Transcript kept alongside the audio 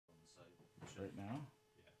right now.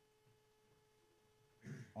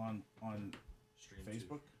 Yeah. On Stream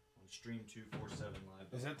Facebook? On Stream 247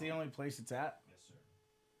 Live. Is that the only place it's at? Yes, sir.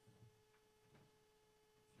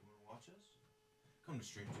 If you want to watch us, come to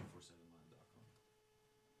stream247live.com.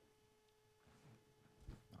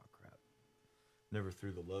 Oh, crap. Never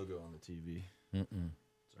threw the logo on the TV. It's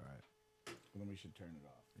all right. Well, then we should turn it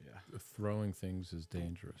off. Yeah. Throwing things is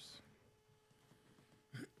dangerous.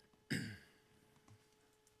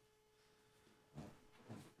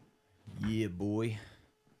 Yeah, boy.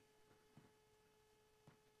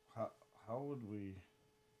 How would we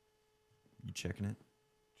You checking it?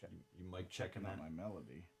 check? You might checking out that. my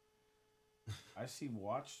melody. I see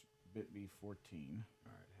watch BitB 14.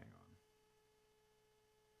 All right, hang on.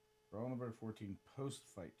 Brawl number 14 post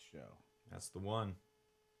fight show, That's the one.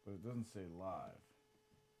 but it doesn't say live.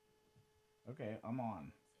 Okay, I'm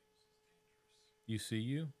on. You see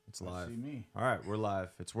you? It's I live. see me. All right, we're live.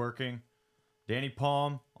 It's working. Danny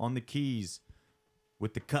Palm on the keys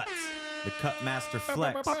with the cuts. The cut master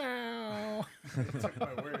flex. You took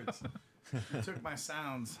my words. You took my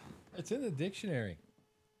sounds. It's in the dictionary.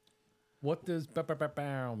 What does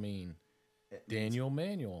bow mean? Daniel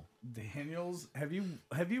Manual. Daniel's. Have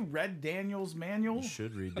you read Daniel's manual? You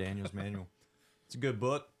should read Daniel's manual. It's a good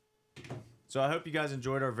book. So I hope you guys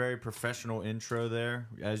enjoyed our very professional intro there.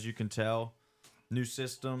 As you can tell, new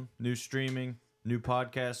system, new streaming, new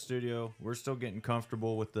podcast studio. We're still getting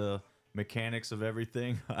comfortable with the mechanics of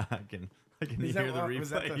everything. I can hear the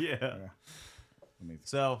replay. Yeah.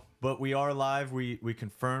 So, but we are live. We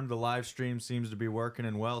confirmed the live stream seems to be working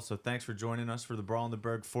and well. So thanks for joining us for the Brawl in the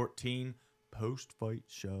Burgh 14 post-fight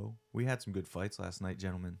show. We had some good fights last night,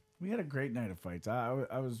 gentlemen. We had a great night of fights.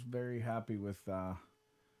 I was very happy with, it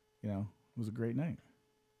was a great night.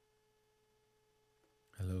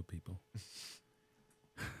 Hello, people.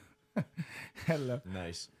 Hello.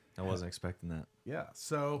 Nice. I wasn't expecting that. Yeah.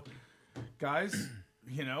 So, guys,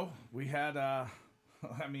 we had, I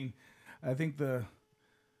think the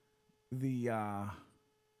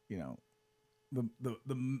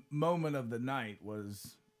moment of the night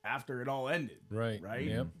was after it all ended. Right. Right.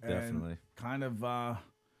 Yep. And Definitely. kind of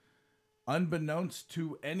unbeknownst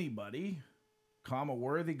to anybody, Khama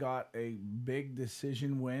Worthy got a big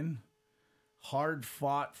decision win. Hard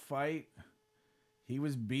fought fight. He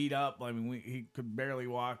was beat up. I mean, he could barely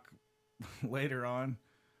walk later on.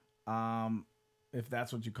 If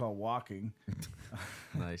that's what you call walking.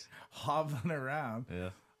 Nice. Hobbling around.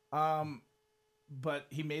 Yeah. But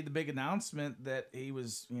he made the big announcement that he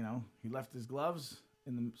was, he left his gloves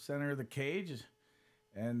in the center of the cage.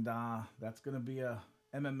 And that's going to be a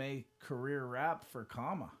MMA career wrap for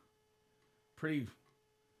Khama. Pretty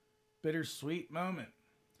bittersweet moment.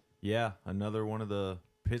 Yeah, another one of the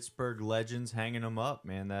Pittsburgh legends hanging him up,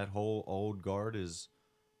 man. That whole old guard is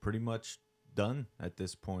pretty much done at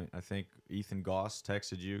this point. I think Ethan Goss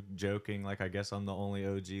texted you joking, like, I guess I'm the only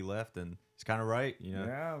OG left, and he's kind of right,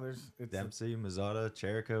 Yeah, it's Dempsey, Mazzata,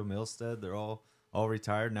 Cherico, Milstead, they're all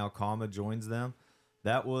retired. Now Khama joins them.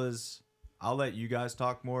 That was, I'll let you guys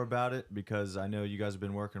talk more about it because I know you guys have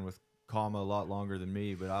been working with Khama a lot longer than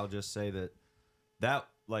me, but I'll just say that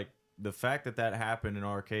the fact that happened in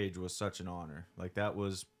our cage was such an honor. Like, that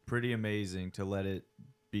was pretty amazing to let it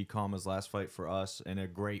be Khama's last fight for us, and a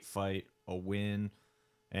great fight, a win,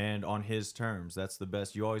 and on his terms. That's the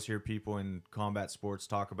best. You always hear people in combat sports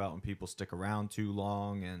talk about when people stick around too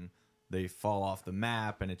long and they fall off the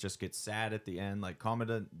map and it just gets sad at the end. Like,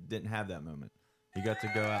 Khama didn't have that moment. He got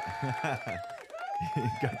to go out. He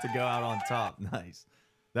got to go out on top. Nice.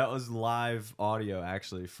 That was live audio,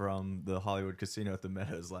 actually, from the Hollywood Casino at the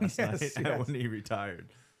Meadows last night when he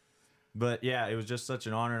retired. But, yeah, it was just such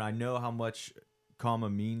an honor, and I know how much Khama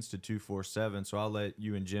means to 247, so I'll let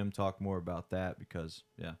you and Jim talk more about that because,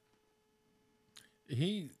 yeah.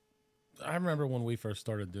 I remember when we first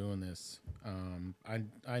started doing this,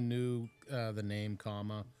 I knew the name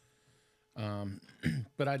Khama,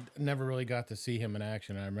 but I never really got to see him in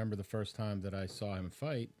action. I remember the first time that I saw him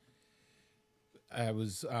fight, I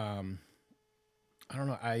was, I don't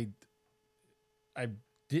know, I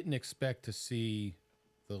didn't expect to see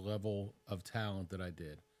the level of talent that I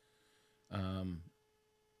did.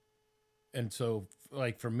 And so,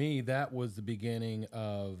 like, for me, that was the beginning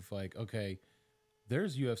of, like, okay,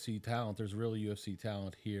 there's UFC talent. There's really UFC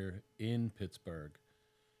talent here in Pittsburgh.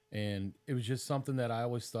 And it was just something that I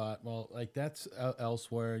always thought, well, like, that's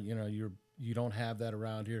elsewhere. You don't have that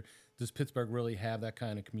around here. Does Pittsburgh really have that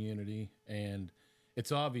kind of community? And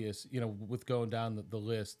it's obvious, with going down the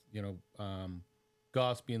list,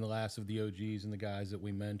 Goss being the last of the OGs and the guys that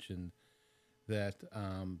we mentioned, that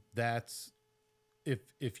that's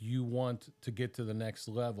if you want to get to the next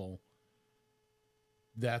level,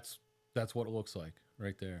 that's what it looks like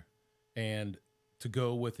right there. And to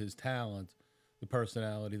go with his talent, the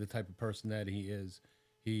personality, the type of person that he is,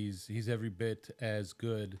 he's every bit as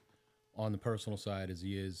good on the personal side as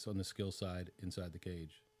he is on the skill side inside the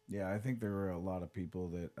cage. Yeah, I think there were a lot of people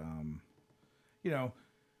that, you know,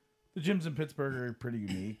 the gyms in Pittsburgh are pretty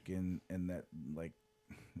unique, and that, like,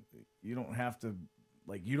 you don't have to,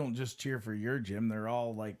 like, you don't just cheer for your gym. They're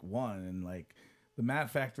all like one, and like the Mat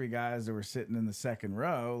Factory guys that were sitting in the second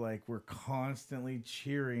row, like, we're constantly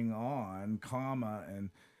cheering on Khama and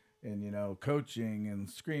you know, coaching and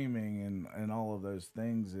screaming and all of those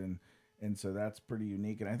things, and so that's pretty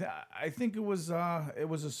unique. And I think it was a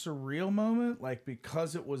surreal moment, like,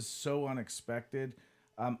 because it was so unexpected.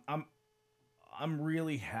 I'm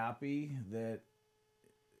really happy that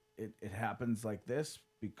it happens like this,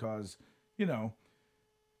 because, you know,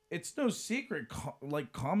 it's no secret,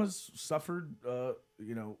 like, Khama's suffered,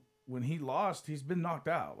 you know, when he lost, he's been knocked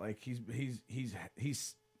out. Like, he's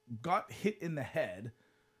got hit in the head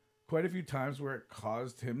quite a few times where it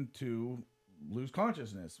caused him to lose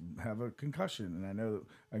consciousness, have a concussion. And I know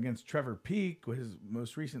against Trevor Peak, his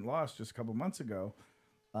most recent loss just a couple months ago,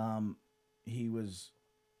 he was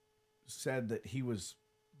said that he was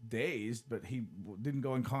dazed, but he didn't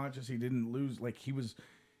go unconscious. He didn't lose. Like, he was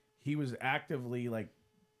actively, like,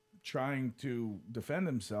 trying to defend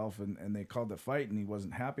himself, and they called the fight, and he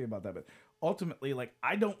wasn't happy about that. But ultimately, like,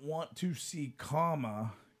 I don't want to see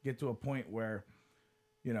Khama get to a point where,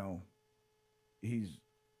 you know, he's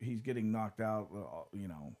getting knocked out, you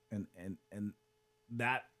know, and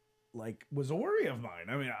that, like, was a worry of mine.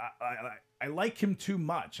 I mean, I like him too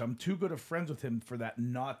much. I'm too good of friends with him for that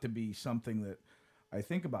not to be something that I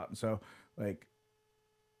think about. And so, like,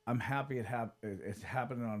 I'm happy it's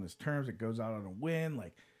happening on his terms. It goes out on a win.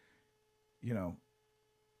 Like, you know,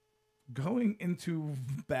 going into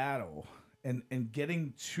battle and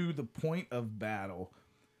getting to the point of battle,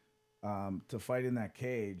 to fight in that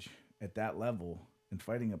cage at that level and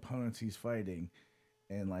fighting opponents he's fighting,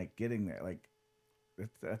 and, like, getting there, like,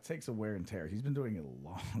 that takes a wear and tear. He's been doing it a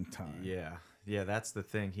long time. Yeah, that's the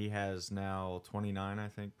thing. He has now 29, I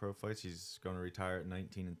think, pro fights. He's going to retire at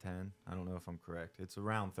 19 and 10. I don't know if I'm correct. It's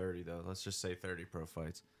around 30, though. Let's just say 30 pro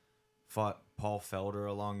fights. Fought Paul Felder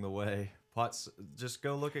along the way. Just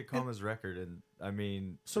go look at Khama's record, and I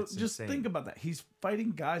mean, so just insane. Think about that. He's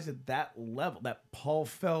fighting guys at that level. That Paul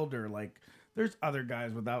Felder, like, there's other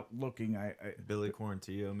guys without looking. Billy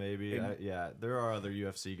Quarantillo, maybe. Yeah, there are other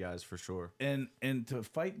UFC guys for sure. And to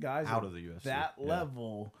fight guys out of the UFC that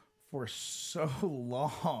level for so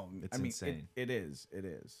long, it's insane. It is.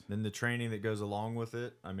 Then the training that goes along with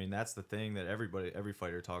it. I mean, that's the thing that every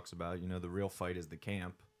fighter talks about. You know, the real fight is the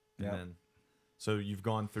camp, and then. So you've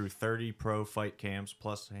gone through 30 pro fight camps,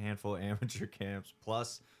 plus a handful of amateur camps,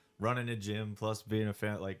 plus running a gym, plus being a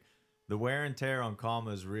fan. Like, the wear and tear on Khama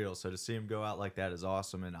is real. So to see him go out like that is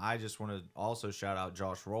awesome. And I just want to also shout out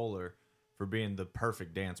Josh Rohler for being the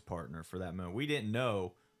perfect dance partner for that moment. We didn't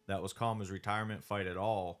know that was Khama's retirement fight at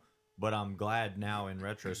all, but I'm glad now in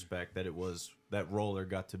retrospect that Rohler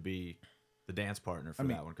got to be the dance partner for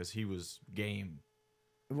that one, because he was game.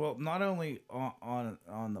 Well, not only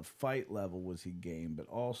on the fight level was he game, but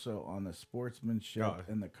also on the sportsmanship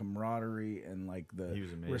and the camaraderie and, like, the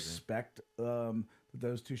respect that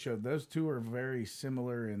those two showed. Those two are very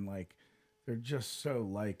similar, and, like, they're just so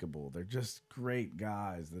likable. They're just great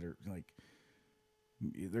guys that are, like,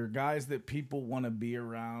 they're guys that people want to be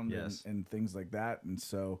around, and things like that. And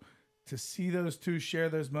so to see those two share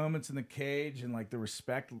those moments in the cage, and, like, the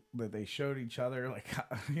respect that they showed each other, like,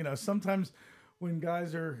 you know, sometimes when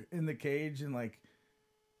guys are in the cage, and, like,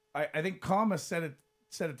 I think Khama said it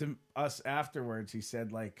to us afterwards. He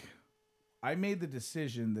said, like, I made the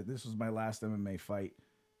decision that this was my last MMA fight,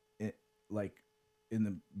 like, in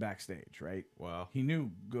the backstage, right? Wow. He knew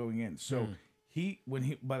going in. So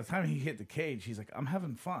by the time he hit the cage, he's like, I'm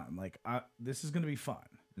having fun. Like, this is going to be fun.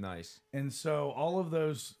 Nice. And so all of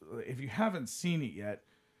those, if you haven't seen it yet,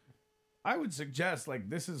 I would suggest, like,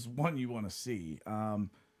 this is one you want to see.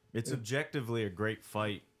 It's objectively a great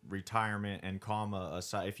fight, retirement and Khama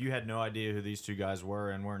aside. If you had no idea who these two guys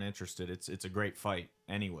were and weren't interested, it's a great fight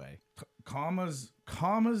anyway. Khama's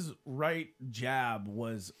right jab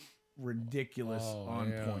was ridiculous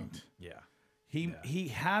on point. Yeah. He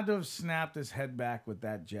had to have snapped his head back with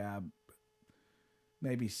that jab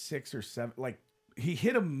maybe 6 or 7. Like, he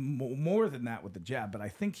hit him more than that with the jab, but I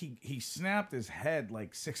think he snapped his head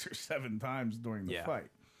like 6 or 7 times during the fight.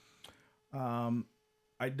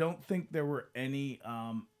 I don't think there were any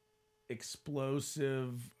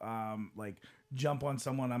explosive, like, jump on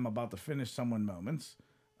someone, I'm about to finish someone moments.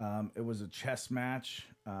 It was a chess match.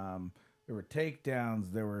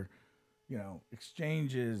 takedowns, there were,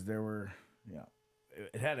 exchanges, there were,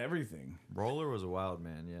 it had everything. Rohler was a wild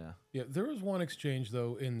man, yeah. Yeah, there was one exchange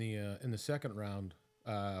though in the second round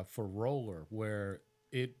for Rohler where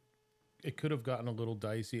it could have gotten a little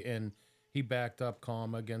dicey, and he backed up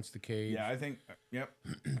Khama against the cage. Yeah, I think. Yep.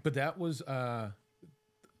 But that was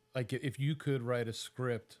like if you could write a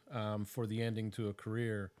script for the ending to a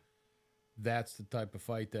career, that's the type of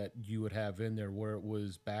fight that you would have in there, where it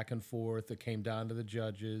was back and forth. It came down to the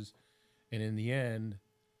judges, and in the end,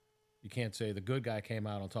 you can't say the good guy came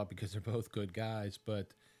out on top because they're both good guys,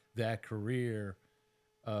 but that career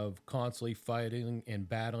of constantly fighting and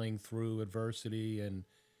battling through adversity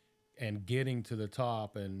and getting to the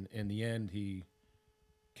top, and in the end, he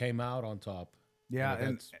came out on top. Yeah,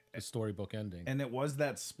 and that's a storybook ending. And it was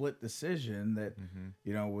that split decision that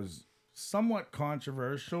was somewhat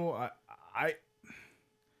controversial.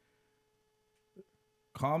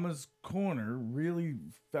 Khama's corner really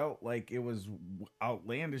felt like it was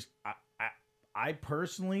outlandish. I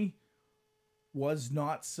personally was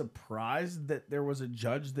not surprised that there was a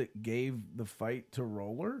judge that gave the fight to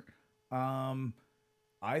Rohler.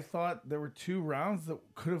 I thought there were 2 rounds that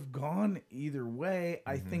could have gone either way.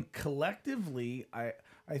 I think collectively, I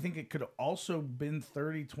think it could have also been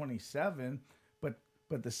 30-27,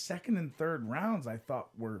 but the second and third rounds I thought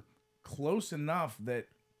were close enough that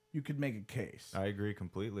you could make a case. I agree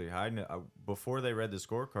completely. Before they read the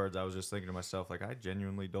scorecards, I was just thinking to myself, like, I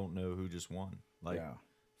genuinely don't know who just won. Like, Yeah.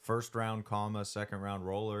 first round Khama, second round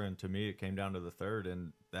Rohler, and to me it came down to the third,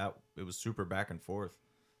 and it was super back and forth.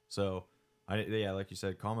 So, like you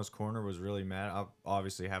said, Khama's corner was really mad. I'll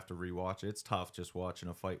obviously have to rewatch it. It's tough just watching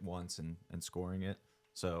a fight once and scoring it.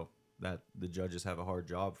 So that the judges have a hard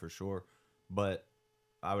job for sure. But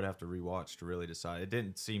I would have to rewatch to really decide. It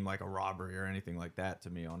didn't seem like a robbery or anything like that to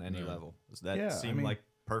me on any level. That seemed like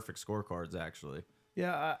perfect scorecards, actually.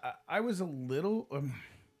 Yeah, I was a little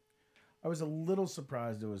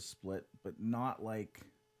surprised it was split, but not like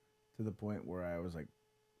to the point where I was like,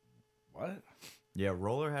 what? Yeah,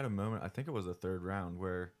 Rohler had a moment, I think it was the third round,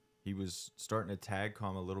 where he was starting to tag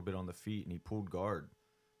Khama a little bit on the feet, and he pulled guard.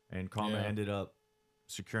 And Khama ended up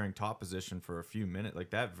securing top position for a few minutes. Like,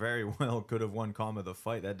 that very well could have won Khama the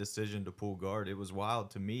fight, that decision to pull guard. It was wild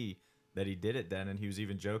to me that he did it then, and he was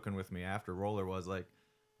even joking with me after. Rohler was like,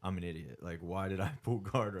 I'm an idiot. Like, why did I pull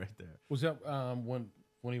guard right there? Was that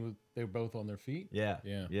when they were both on their feet? Yeah.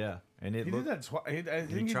 And He did that twice. I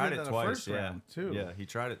think he tried did it that twice, the first round, too. Yeah, he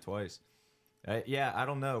tried it twice. I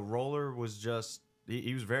don't know. Rohler was just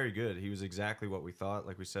he was very good. He was exactly what we thought.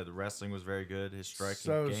 Like we said, the wrestling was very good. His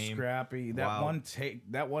striking game, scrappy.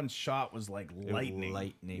 That one shot was like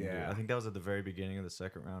lightning. Yeah, I think that was at the very beginning of the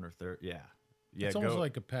second round or third. Yeah. It's almost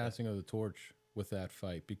like a passing of the torch with that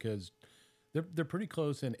fight, because they're pretty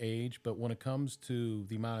close in age, but when it comes to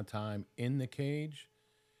the amount of time in the cage,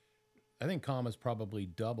 I think Khama's probably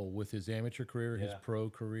double with his amateur career, his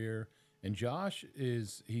pro career. And Josh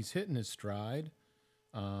he's hitting his stride.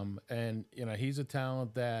 And he's a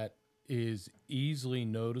talent that is easily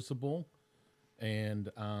noticeable.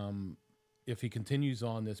 And if he continues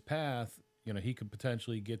on this path, he could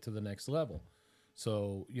potentially get to the next level.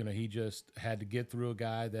 So, he just had to get through a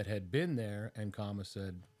guy that had been there, and Khama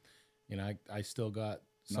said, I still got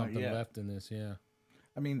something left in this. Yeah.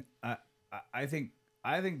 I mean, I think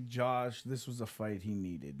Josh, this was a fight he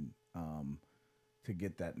needed to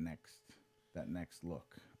get that next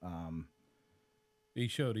look. He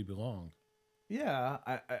showed he belonged. Yeah,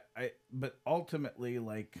 but ultimately,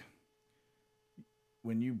 like,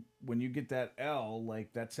 when you get that L,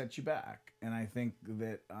 like, that sets you back, and I think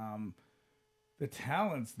that the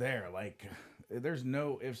talent's there. Like, there's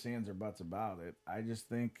no ifs, ands, or buts about it. I just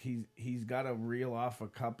think he's got to reel off a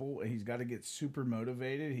couple. He's got to get super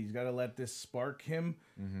motivated. He's got to let this spark him,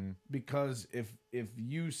 because if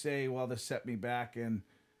you say, well, this set me back, and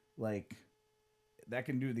like, that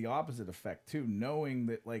can do the opposite effect too, knowing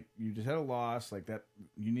that, like, you just had a loss, like, that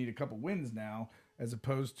you need a couple wins now, as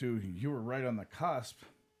opposed to you were right on the cusp.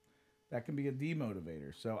 That can be a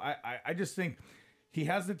demotivator. So I just think he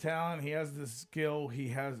has the talent, he has the skill, he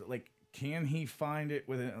has, like, can he find it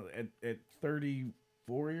at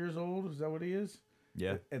 34 years old? Is that what he is?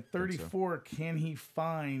 Yeah. At 34, can he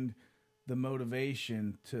find the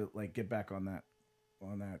motivation to, like, get back on that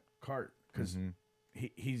cart? Because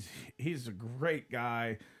he's a great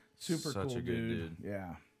guy, super Such cool a good dude.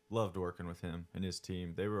 Yeah, Loved working with him and his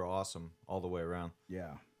team. They were awesome all the way around.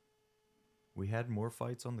 yeah. We had more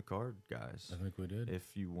fights on the card, guys. I think we did.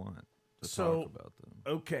 If you want to So- talk about them.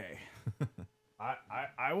 Okay,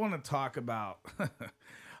 I want to talk about.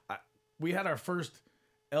 We had our first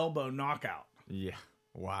elbow knockout. Yeah.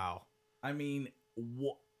 Wow. I mean,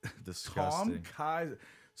 what? Disgusting. Tom Kaiser.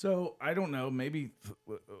 So I don't know. Maybe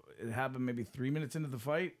it happened maybe 3 minutes into the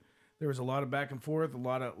fight. There was a lot of back and forth, a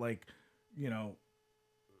lot of like,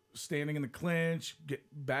 standing in the clinch,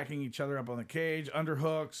 backing each other up on the cage,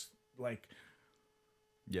 underhooks, like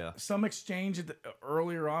Yeah. some exchange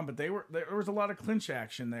earlier on. But there was a lot of clinch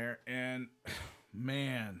action there, and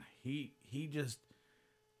man, he just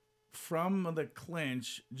from the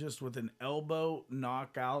clinch, just with an elbow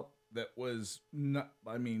knockout that was not.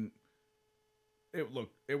 I mean,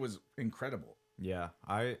 it was incredible. Yeah.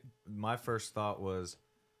 My first thought was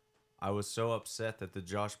I was so upset that the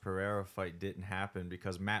Josh Pereira fight didn't happen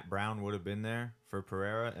because Matt Brown would have been there for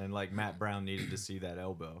Pereira, and like Matt Brown needed to see that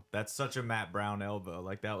elbow. That's such a Matt Brown elbow.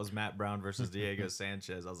 Like that was Matt Brown versus Diego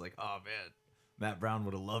Sanchez. I was like, oh man, Matt Brown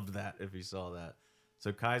would have loved that if he saw that.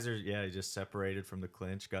 So Kaiser, yeah, he just separated from the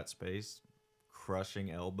clinch, got space, crushing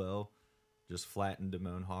elbow, just flattened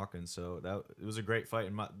Damone Hawkins. So it was a great fight.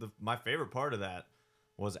 And my favorite part of that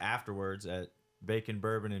was afterwards at Bacon,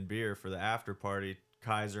 Bourbon, and Beer for the after party.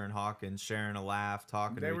 Kaiser and Hawkins sharing a laugh,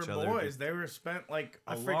 talking to each other. They were boys. They were spent like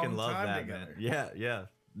a I long freaking love time that, together. man. Yeah.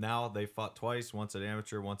 Now they fought twice, once at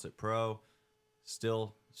amateur, once at pro.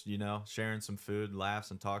 Still, sharing some food, laughs,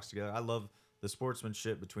 and talks together. I love the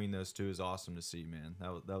sportsmanship between those two. Is awesome to see, man.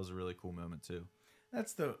 That was a really cool moment too.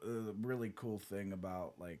 That's the really cool thing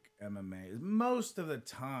about like MMA. Is most of the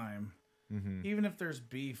time, even if there's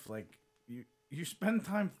beef, like you spend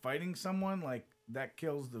time fighting someone, like that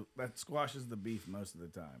squashes the beef most of the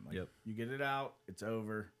time. Like you get it out, it's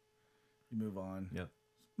over, you move on. Yep.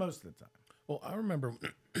 Most of the time. Well, I remember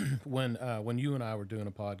when you and I were doing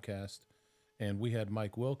a podcast, and we had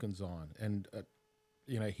Mike Wilkins on, and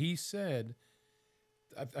he said,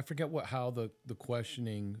 I forget how the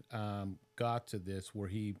questioning got to this, where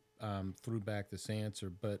he threw back this answer,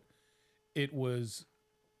 but it was,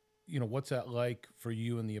 what's that like for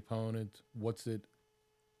you and the opponent? What's it?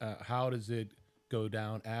 How does it go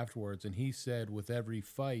down afterwards? And he said with every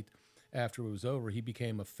fight after it was over, he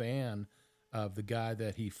became a fan of the guy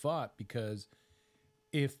that he fought, because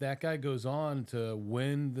if that guy goes on to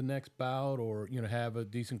win the next bout or have a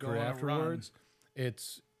decent career afterwards,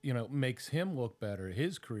 it's makes him look better,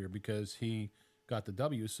 his career, because he got the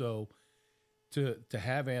W. So to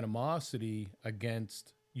have animosity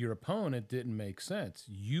against your opponent didn't make sense.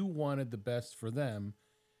 You wanted the best for them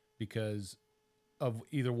because of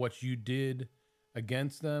either what you did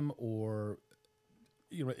against them, or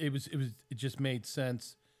it just made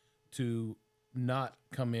sense to not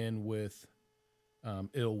come in with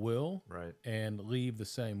ill will, right, and leave the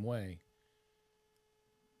same way.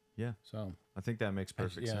 Yeah. So I think that makes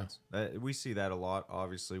perfect sense. We see that a lot.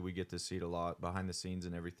 Obviously, we get to see it a lot behind the scenes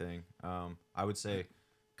and everything. I would say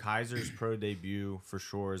Kaiser's pro debut for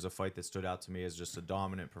sure is a fight that stood out to me as just a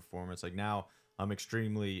dominant performance. Like now, I'm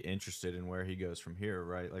extremely interested in where he goes from here,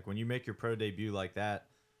 right? Like when you make your pro debut like that,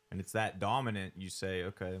 and it's that dominant, you say,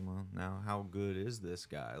 okay, well, now how good is this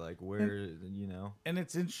guy? Like where, And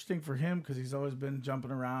it's interesting for him because he's always been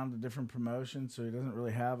jumping around to different promotions, so he doesn't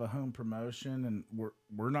really have a home promotion, and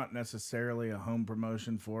we're not necessarily a home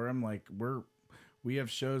promotion for him. Like we have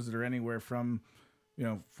shows that are anywhere from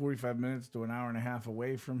 45 minutes to an hour and a half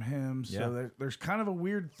away from him. So there's kind of a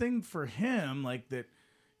weird thing for him, like that.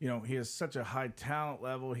 He has such a high talent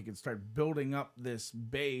level. He can start building up this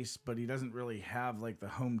base, but he doesn't really have like the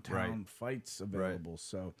hometown fights available. Right.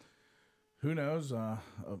 So who knows?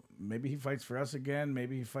 Maybe he fights for us again.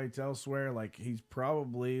 Maybe he fights elsewhere. Like he's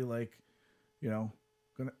probably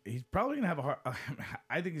he's probably gonna have a hard.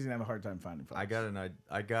 I think he's gonna have a hard time finding fights.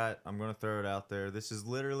 I'm gonna throw it out there. This is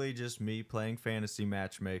literally just me playing fantasy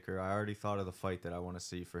matchmaker. I already thought of the fight that I want to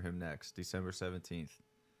see for him next, December 17th.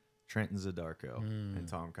 Trenton Zadarko and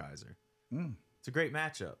Tom Kaiser. It's a great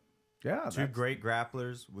matchup. Yeah, two great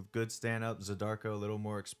grapplers with good stand-up. Zadarko a little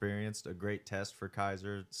more experienced. A great test for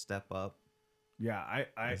Kaiser. Step up. Yeah,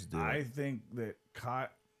 I think that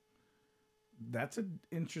that's an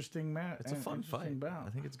interesting match. It's a fun fight. Bout. I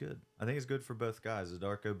think it's good. I think it's good for both guys.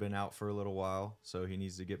 Zadarko been out for a little while, so he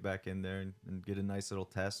needs to get back in there and get a nice little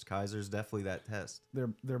test. Kaiser's definitely that test.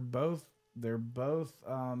 They're both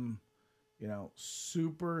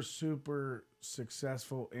super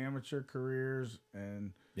successful amateur careers,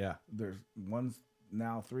 and there's one's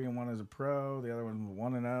now 3-1 as a pro, the other one's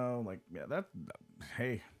 1-0. Like,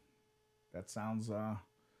 that sounds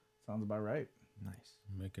about right. Nice.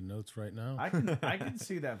 I'm making notes right now. I can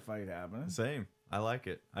see that fight happening. Same. I like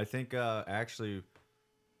it. I think actually.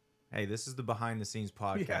 Hey, this is the behind the scenes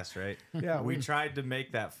podcast, right? Yeah. We tried to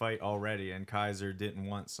make that fight already, and Kaiser didn't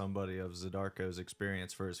want somebody of Zadarko's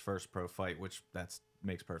experience for his first pro fight, which that's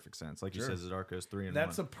makes perfect sense. Like you Sure. said, Zarco's 3-1.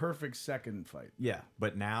 That's a perfect second fight. Yeah,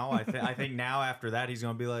 but now I think now after that he's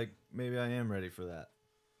gonna be like, maybe I am ready for that.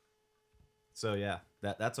 So yeah,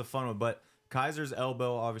 that's a fun one. But Kaiser's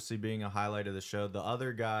elbow obviously being a highlight of the show. The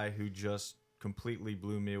other guy who just completely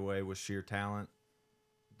blew me away was sheer talent.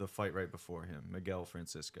 The fight right before him, Miguel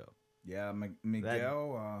Francisco. Yeah,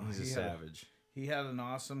 Miguel. He's a savage. He had an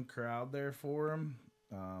awesome crowd there for him,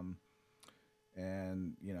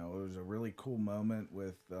 and you know it was a really cool moment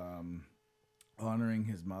with honoring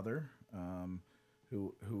his mother,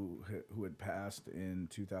 who had passed in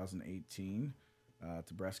 2018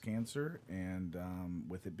 to breast cancer, and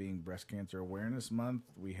with it being Breast Cancer Awareness Month,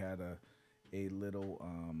 we had a little.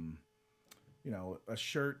 A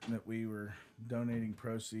shirt that we were donating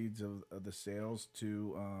proceeds of the sales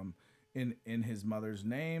to in his mother's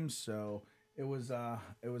name. So it was a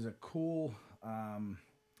cool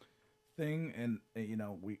thing, and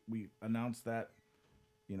we announced that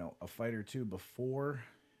a fight or two before,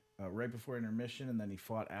 right before intermission, and then he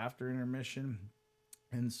fought after intermission,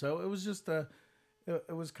 and so it was just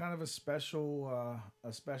it was kind of a special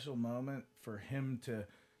moment for him to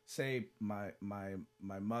say my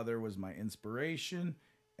mother was my inspiration,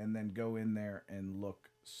 and then go in there and look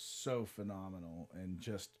so phenomenal and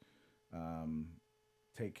just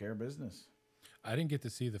take care of business. I didn't get to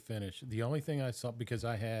see the finish. The only thing I saw, because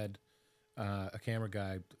I had a camera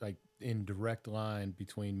guy like in direct line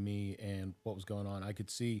between me and what was going on, I could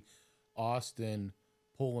see Austin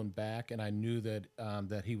pulling back, and I knew that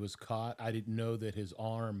that he was caught. I didn't know that his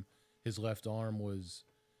left arm was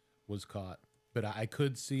caught. But I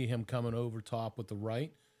could see him coming over top with the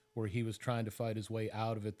right, where he was trying to fight his way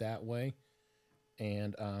out of it that way.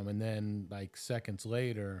 And then like seconds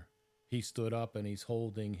later, he stood up and he's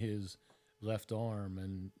holding his left arm.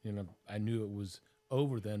 And, I knew it was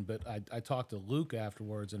over then. But I talked to Luke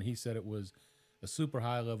afterwards, and he said it was a super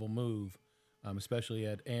high-level move, especially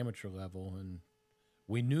at amateur level. And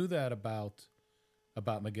we knew that about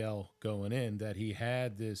Miguel going in, that he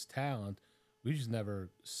had this talent. We just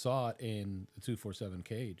never saw it in the 247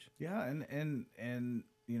 cage. Yeah, and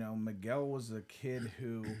Miguel was a kid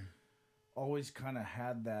who always kind of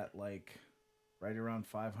had that like right around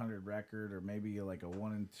 500 record, or maybe like a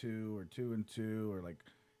 1-2 or 2-2, or like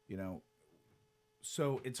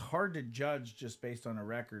so it's hard to judge just based on a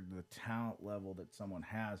record the talent level that someone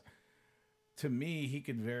has. To me, he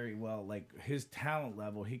could very well, like his talent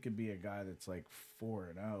level, he could be a guy that's like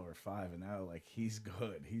 4-0 or 5-0. Like he's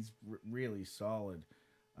good. He's really solid.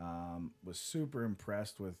 Was super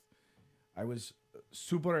impressed with. I was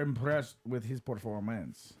super impressed with his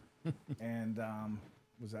performance. And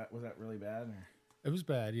was that really bad? Or? It was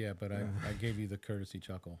bad, yeah. But I gave you the courtesy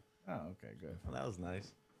chuckle. Oh, okay, good. Well, that was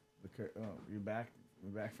nice. You're back.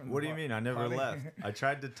 You're back from. What do you mean? I never left. I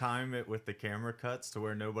tried to time it with the camera cuts to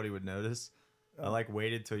where nobody would notice. I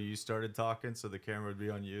waited till you started talking so the camera would be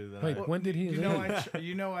on you. Then Wait, when did he?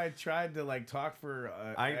 I tried to like talk for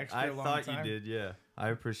extra long time. I thought you did, yeah. I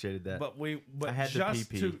appreciated that. But I had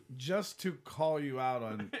just to call you out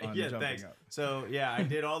on yeah, jumping thanks. up. So yeah, I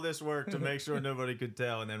did all this work to make sure nobody could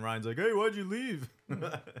tell, and then Ryan's like, "Hey, why'd you leave?"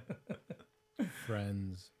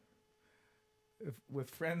 Friends. With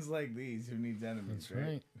friends like these, who needs enemies? That's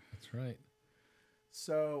right. That's right.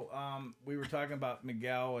 So we were talking about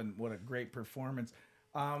Miguel and what a great performance.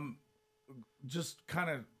 Just kind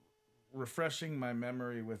of refreshing my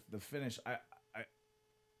memory with the finish. I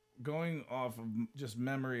going off of just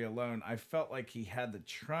memory alone, I felt like he had the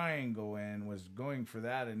triangle in, was going for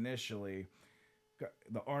that initially.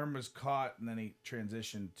 The arm was caught, and then he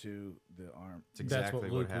transitioned to the arm. That's what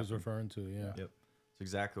Luke was referring to, yeah. Yep. It's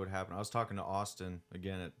exactly what happened. I was talking to Austin,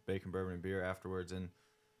 again, at Bacon, Bourbon, and Beer afterwards, and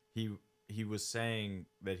he was saying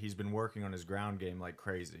that he's been working on his ground game like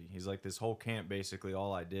crazy. He's like, this whole camp, basically,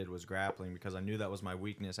 all I did was grappling because I knew that was my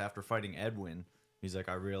weakness. After fighting Edwin, he's like,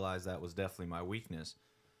 I realized that was definitely my weakness.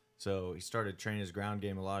 So he started training his ground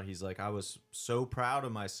game a lot. He's like, I was so proud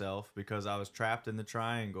of myself because I was trapped in the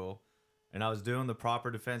triangle and I was doing the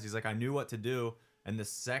proper defense. He's like, I knew what to do. And the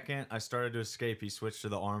second I started to escape, he switched to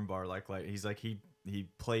the arm bar. Like he's like, he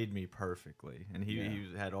played me perfectly. And he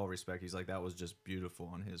had all respect. He's like, that was just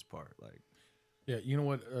beautiful on his part. Like, yeah, you know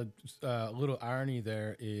what? A little irony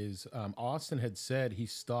there is Austin had said he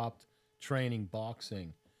stopped training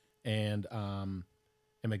boxing, and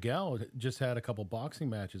Miguel just had a couple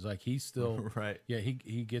boxing matches. Like he's still right. Yeah,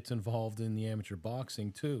 he gets involved in the amateur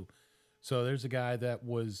boxing too. So there's a guy that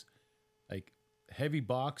was like heavy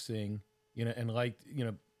boxing,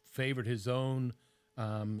 and favored his own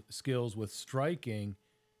skills with striking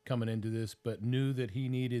coming into this, but knew that he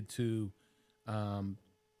needed to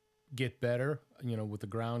get better, with the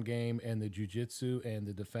ground game and the jiu-jitsu and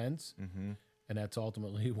the defense. Mm-hmm. And that's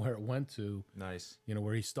ultimately where it went to. Nice.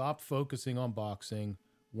 Where he stopped focusing on boxing,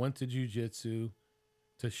 went to jiu-jitsu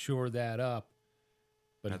to shore that up,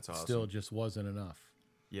 but That's it awesome. still just wasn't enough.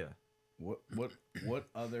 Yeah. What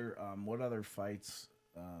other fights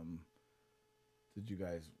did you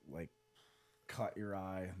guys like caught your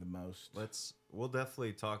eye the most? We'll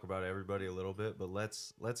definitely talk about everybody a little bit, but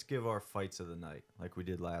let's give our fights of the night like we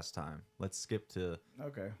did last time. Let's skip to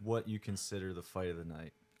what you consider the fight of the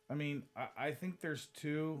night. I mean, I think there's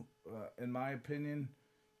two, in my opinion,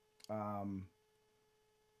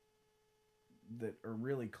 that are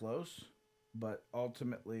really close, but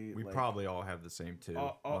ultimately we probably all have the same two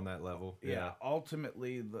on that level. Yeah.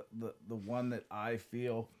 Ultimately, the one that I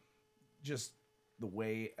feel just the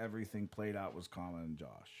way everything played out was Khama and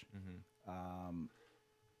Josh. Mm-hmm.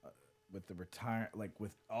 With the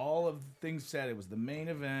with all of the things said, it was the main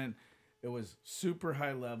event. It was super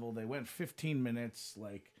high level. They went 15 minutes.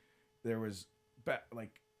 Like there was,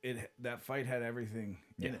 that fight had everything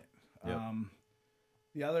in it. Yep.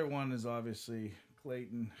 The other one is obviously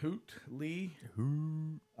Clayton Hoot Lee.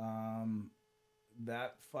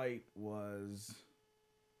 That fight was.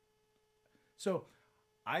 So,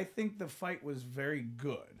 I think the fight was very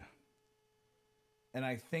good. And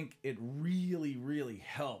I think it really, really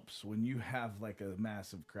helps when you have like a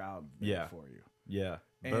massive crowd there for you. Yeah.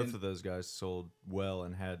 Both of those guys sold well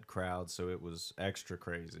and had crowds, so it was extra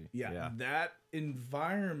crazy. Yeah. That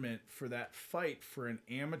environment for that fight, for an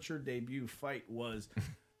amateur debut fight, was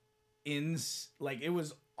it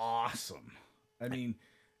was awesome. I mean,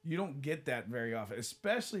 you don't get that very often,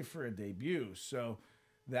 especially for a debut. So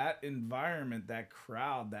that environment, that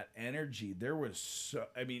crowd, that energy, it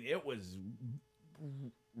was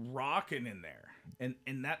rocking in there.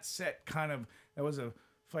 And that set that was a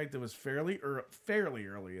fight that was fairly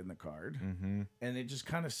early in the card. Mm-hmm. And it just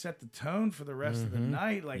kind of set the tone for the rest of the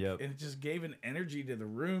night. And it just gave an energy to the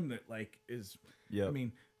room that is, I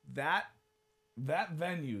mean, that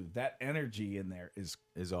venue, that energy in there is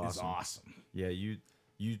awesome. Is awesome. Yeah. You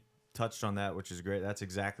touched on that, which is great. That's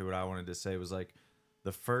exactly what I wanted to say. Was like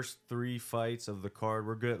the first 3 fights of the card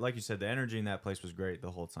were good. Like you said, the energy in that place was great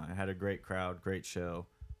the whole time. It had a great crowd, great show.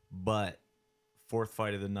 But 4th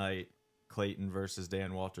fight of the night, Clayton versus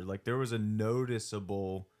Dan Walter, like there was a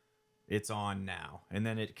noticeable it's on now, and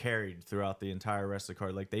then it carried throughout the entire rest of the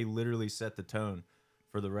card. Like they literally set the tone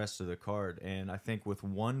for the rest of the card. And I think with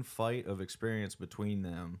one fight of experience between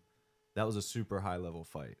them, that was a super high level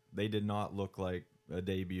fight. They did not look like a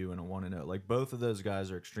debut and a 1-0. Like both of those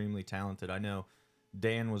guys are extremely talented. I know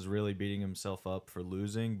Dan was really beating himself up for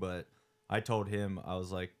losing, but I told him, I was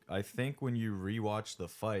like, I think when you rewatch the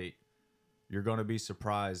fight, you're going to be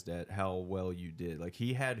surprised at how well you did. Like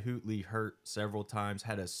he had Hootley hurt several times,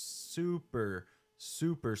 had a super,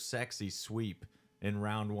 super sexy sweep in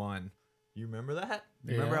round 1. You remember that?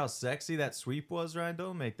 You remember how sexy that sweep was, Ryan?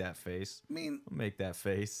 Don't make that face. I mean, don't make that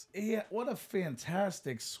face. Yeah, what a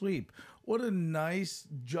fantastic sweep. What a nice,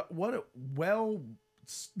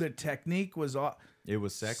 the technique was. It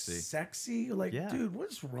was sexy. Sexy? Like, dude,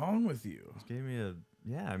 what's wrong with you? It gave me a,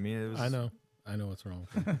 I mean, it was. I know what's wrong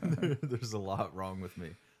with me. There's a lot wrong with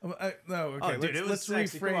me. Okay, let's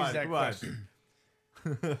sexy. rephrase that question.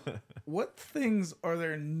 What things are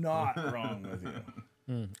there not wrong with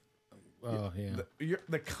you? Oh, yeah.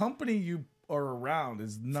 The company you are around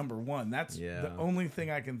is number one. That's the only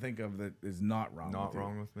thing I can think of that is not wrong with you. Not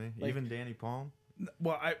wrong with me? Like, even Danny Palm?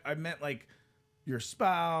 Well, I meant like your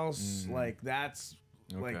spouse, like that's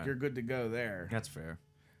like you're good to go there. That's fair.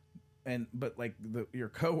 But like your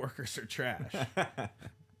coworkers are trash.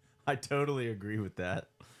 I totally agree with that.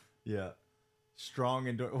 Yeah.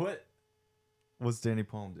 Strong what's Danny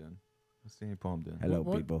Palm doing? What's Danny Palm doing? Hello,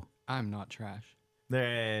 people. I'm not trash.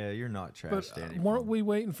 Yeah, you're not trash, but, Danny. Weren't we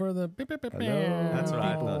waiting for the Hello, that's what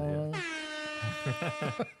I thought.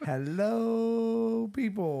 Hello,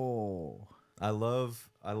 people. I love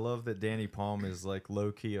that Danny Palm is like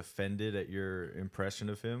low key offended at your impression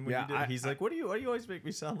of him. When you did. He's like, why do you always make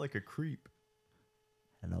me sound like a creep?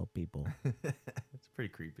 Hello, people. It's pretty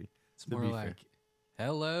creepy. It's more like,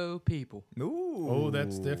 hello, people. Ooh. Oh,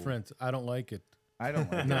 that's different. I don't like it. I don't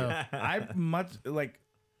like No. I much like,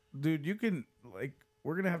 dude, you can like,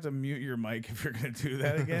 we're going to have to mute your mic if you're going to do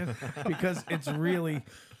that again because it's really,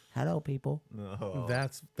 hello, people. No.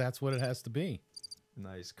 That's what it has to be.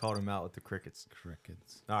 Nice. Called him out with the crickets.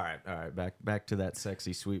 All right. Back to that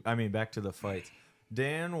sexy sweep. I mean, back to the fights.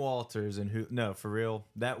 Dan Walters and no, for real.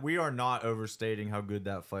 That we are not overstating how good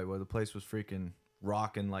that fight was. The place was freaking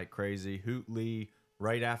rocking like crazy. Hoot Lee,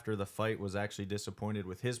 right after the fight, was actually disappointed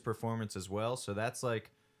with his performance as well. So that's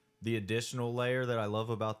like the additional layer that I love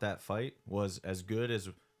about that fight was, as good as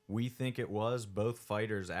we think it was, both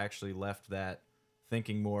fighters actually left that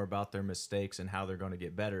thinking more about their mistakes and how they're going to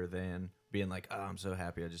get better than being like, oh, I'm so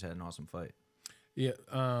happy I just had an awesome fight. Yeah.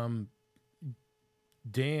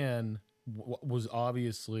 Dan was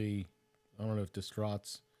obviously, I don't know if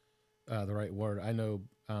distraught's the right word. I know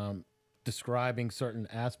describing certain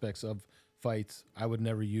aspects of fights, I would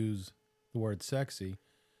never use the word sexy.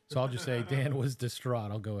 So I'll just say Dan was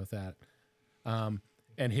distraught. I'll go with that.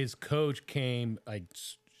 And his coach came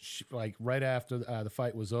like right after the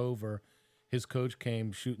fight was over. His coach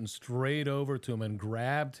came shooting straight over to him and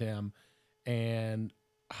grabbed him and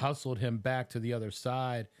hustled him back to the other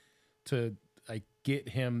side to like get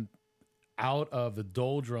him out of the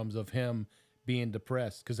doldrums of him being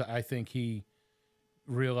depressed, because I think he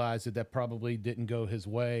realized that probably didn't go his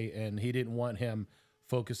way, and he didn't want him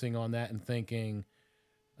focusing on that and thinking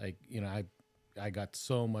like, you know, I got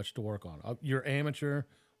so much to work on. You're amateur.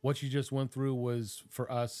 What you just went through was,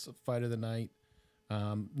 for us, fight of the night,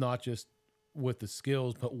 not just with the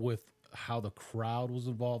skills, but with how the crowd was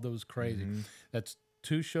involved. It was crazy. That's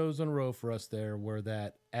 2 shows in a row for us there where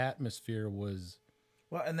that atmosphere was.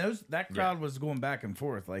 Well, and that crowd was going back and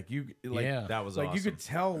forth. Like that was like awesome. You could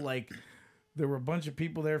tell like there were a bunch of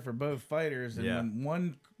people there for both fighters, and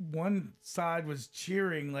when one side was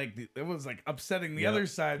cheering, like it was like upsetting the other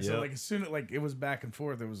side. So like as soon as like it was back and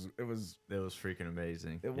forth, it was freaking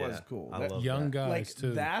amazing. It was cool. I love young that. guys like,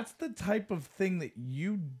 too. That's the type of thing that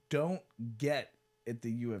you don't get at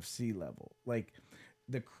the UFC level. Like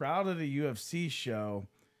the crowd at a UFC show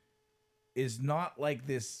is not like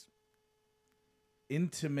this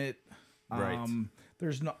intimate. Right.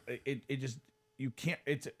 There's not. It just. You can't.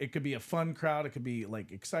 It could be a fun crowd. It could be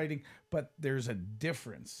like exciting, but there's a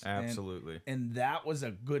difference. Absolutely. And that was a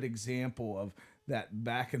good example of that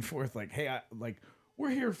back and forth. Like, hey, we're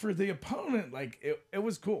here for the opponent. Like, it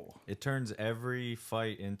was cool. It turns every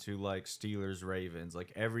fight into like Steelers Ravens.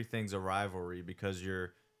 Like everything's a rivalry because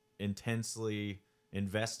you're intensely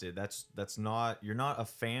invested. That's not. You're not a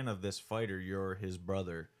fan of this fighter. You're his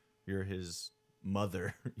brother. You're his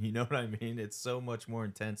mother. You know what I mean? It's so much more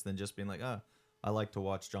intense than just being like, I like to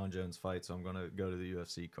watch John Jones fight, so I'm going to go to the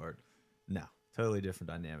UFC card. No, totally different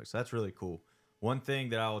dynamics. So that's really cool. One thing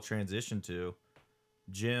that I will transition to,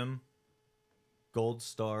 Jim, gold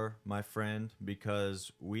star, my friend,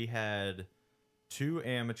 because we had 2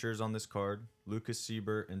 amateurs on this card, Lucas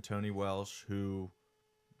Siebert and Tony Welsh, who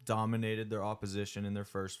dominated their opposition in their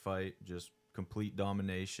first fight, just complete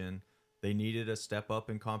domination. They needed a step up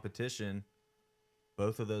in competition.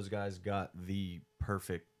 Both of those guys got the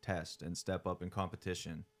perfect test and step up in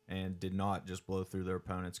competition and did not just blow through their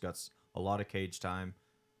opponents. Got a lot of cage time.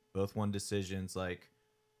 Both won decisions. Like,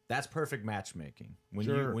 that's perfect matchmaking. When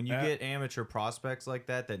you get amateur prospects like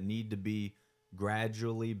that need to be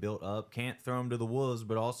gradually built up, can't throw them to the wolves,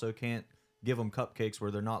 but also can't give them cupcakes where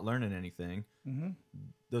they're not learning anything.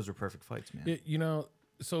 Those are perfect fights, man. You know,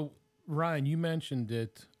 so Ryan, you mentioned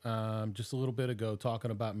it just a little bit ago, talking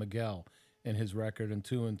about Miguel and his record and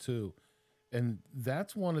 2-2. And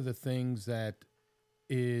that's one of the things that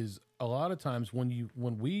is a lot of times when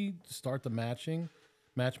we start the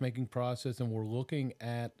matchmaking process and we're looking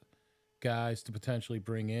at guys to potentially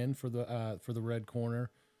bring in for the red corner,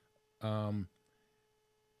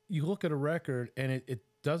 you look at a record and it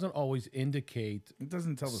doesn't always indicate. It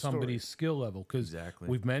doesn't tell the somebody's story. skill level, because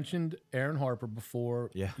we've mentioned Aaron Harper before.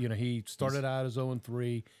 Yeah, you know, he started out as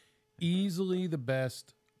 0-3, easily the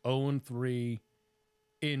best 0-3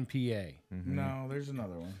 in PA. No, there's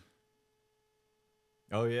another one.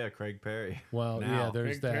 Oh yeah, Craig Perry. Well, now. yeah,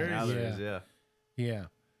 there's Craig that. Perry's, Now there is,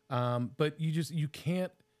 Yeah. But you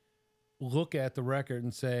can't look at the record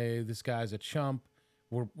and say this guy's a chump.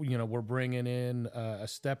 We're bringing in a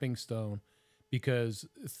stepping stone, because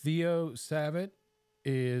Theo Savitt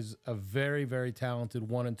is a very, very talented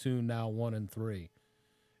 1-2, now 1-3.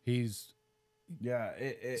 He's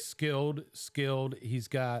skilled. He's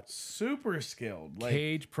got super skilled, like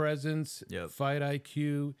cage presence, fight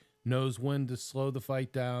IQ, knows when to slow the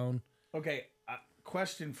fight down. Okay,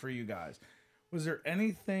 question for you guys: Was there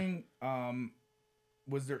anything in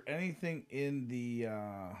the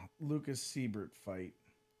Lucas Siebert fight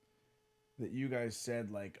that you guys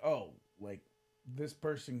said like, oh, like this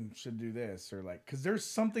person should do this, or like, because there's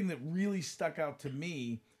something that really stuck out to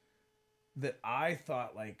me that I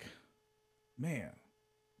thought like, man,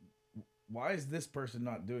 why is this person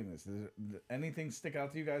not doing this? Did anything stick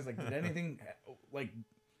out to you guys? Like, did anything like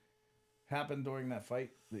happen during that fight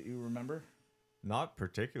that you remember? Not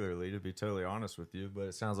particularly, to be totally honest with you, but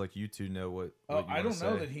it sounds like you two know what Oh, you I don't say.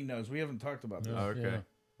 know that he knows. We haven't talked about this. Oh, okay. Yeah.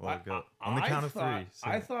 Well, go on the count of three.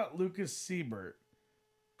 I thought Lucas Siebert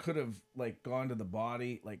could have like gone to the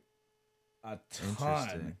body like a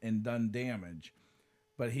ton and done damage,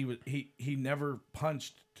 but he never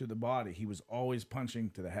punched to the body. He was always punching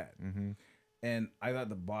to the head. Mm-hmm. And I thought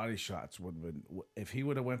the body shots would have been, if he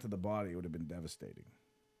would have went to the body, it would have been devastating.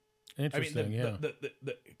 Interesting,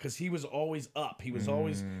 because he was always up. He was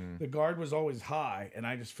always, the guard was always high, and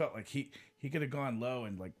I just felt like he could have gone low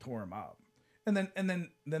and like tore him up. And then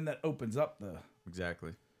that opens up the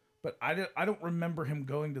exactly. But I don't remember him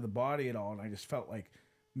going to the body at all, and I just felt like,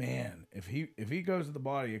 man, if he goes to the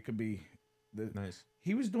body, it could be nice.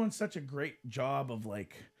 He was doing such a great job of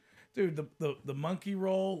like, dude, the monkey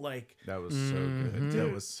roll, like that was so good. Dude,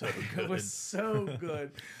 that was so good. It was so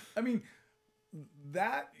good. I mean,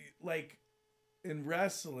 that like in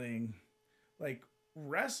wrestling, like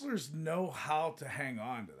wrestlers know how to hang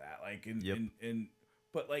on to that. Like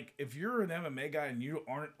but like if you're an MMA guy and you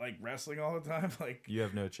aren't like wrestling all the time, like you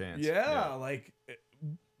have no chance. Yeah. Like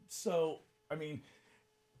so. I mean,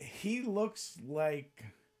 he looks like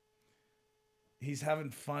he's having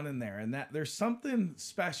fun in there, and that there's something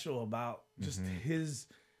special about just his,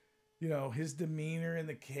 his demeanor in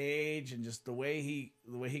the cage and just the way he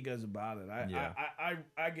goes about it.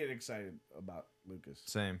 I get excited about Lucas.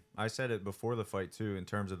 Same. I said it before the fight too, in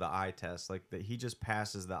terms of the eye test, like that he just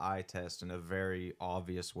passes the eye test in a very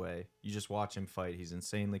obvious way. You just watch him fight. He's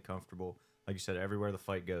insanely comfortable. Like you said, everywhere the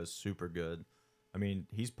fight goes, super good. I mean,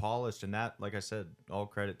 he's polished, and that, like I said, all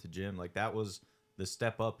credit to Jim. Like that was the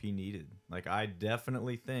step up he needed. Like I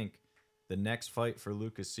definitely think the next fight for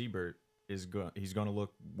Lucas Siebert he's going to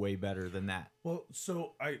look way better than that. Well,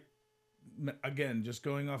 so again, just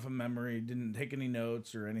going off of memory, didn't take any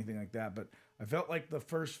notes or anything like that, but I felt like the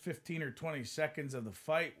first 15 or 20 seconds of the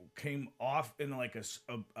fight came off in like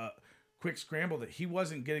a quick scramble that he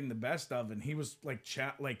wasn't getting the best of, and he was like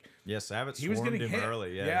Savage he was swarmed getting him hit.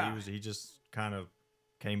 early. Yeah, he just kind of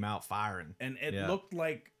came out firing, and it looked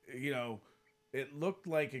like it looked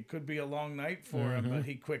like it could be a long night for him, but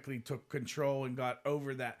he quickly took control and got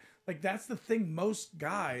over that. Like that's the thing. Most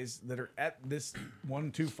guys that are at this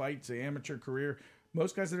 1-2 fights, the amateur career,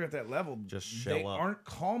 most guys that are at that level, they aren't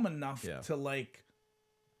calm enough to like,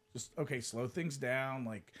 just slow things down.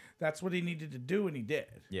 Like that's what he needed to do, and he did.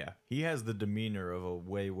 Yeah, he has the demeanor of a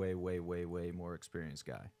way more experienced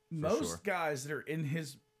guy. Most guys that are in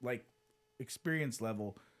his like experience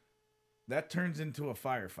level, that turns into a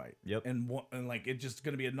firefight. Yep. And like it's just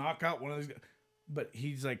going to be a knockout. One of these guys. But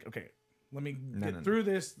he's like, okay, let me get through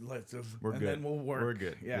this. We're good. Then we'll work. We're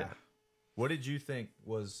good. Yeah. What did you think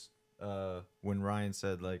was when Ryan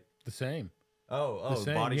said like the same? Oh,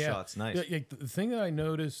 same, body shots, nice. Yeah, the thing that I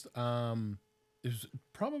noticed is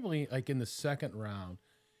probably like in the second round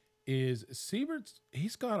is Siebert's.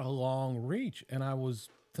 He's got a long reach, and I was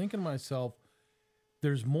thinking to myself,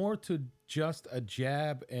 there's more to just a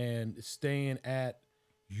jab and staying at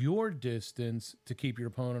your distance to keep your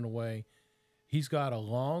opponent away. He's got a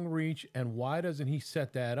long reach, and why doesn't he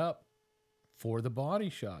set that up for the body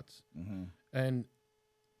shots? And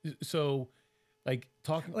so, like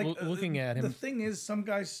talking, looking at him. The thing is, some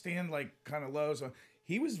guys stand like kind of low, so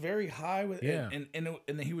he was very high with it,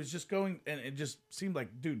 and he was just going, and it just seemed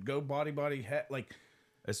like, dude, go body head, like.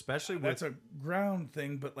 Especially with that's a ground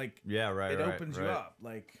thing, but like it opens you up,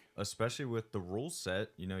 like especially with the rule set.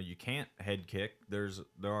 You can't head kick. You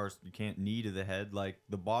can't knee to the head. Like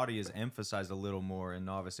the body is emphasized a little more in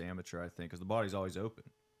novice amateur, I think, because the body's always open.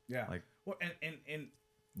 Yeah, like and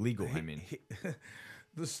legal. I mean,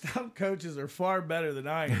 the stout coaches are far better than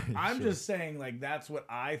I am. I'm just saying, like that's what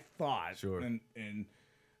I thought. Sure, and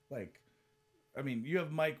like. I mean, you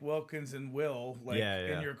have Mike Wilkins and Will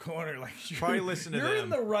in your corner. Like probably listen to them. You're in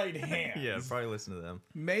the right hands. Yeah, probably listen to them.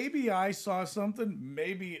 Maybe I saw something.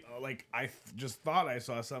 Maybe like I just thought I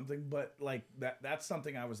saw something, but like that's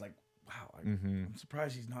something I was like, wow. I'm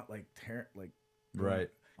surprised he's not like right,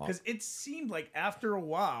 because it seemed like after a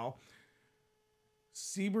while,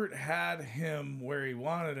 Siebert had him where he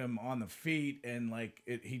wanted him on the feet, and like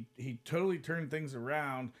he totally turned things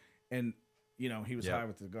around, and he was high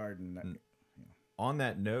with the guard and. On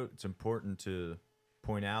that note, it's important to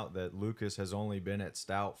point out that Lucas has only been at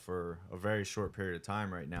Stout for a very short period of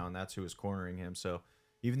time right now, and that's who is cornering him. So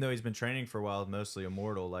even though he's been training for a while, mostly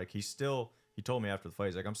Immortal, like he told me after the fight,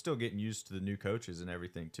 he's like, I'm still getting used to the new coaches and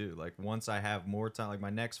everything too. Like once I have more time, like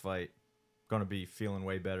my next fight, I'm going to be feeling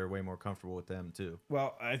way better, way more comfortable with them too.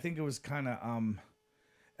 Well, I think it was kind of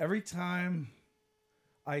every time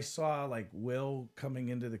I saw like Will coming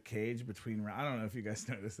into the cage between rounds, I don't know if you guys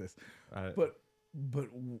noticed this, but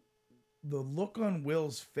the look on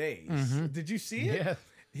Will's face, did you see it? Yeah.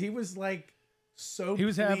 He was like, so He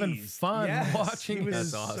was having pleased. fun Yes, watching He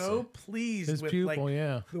was That's so awesome. pleased his with pupil. like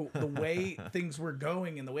Yeah. the way things were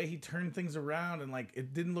going and the way he turned things around, and like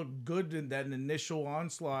it didn't look good in that initial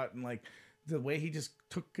onslaught, and like the way he just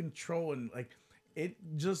took control, and like it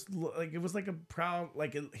just like it was like a proud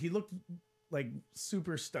like he looked like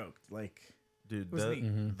super stoked. Like Dude, was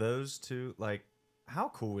neat. those two, like, how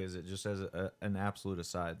cool is it? Just as an absolute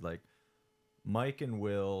aside, like Mike and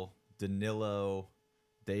Will, Danilo,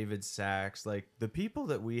 David Sachs, like the people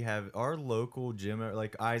that we have, our local gym,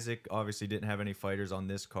 like Isaac obviously didn't have any fighters on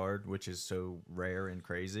this card, which is so rare and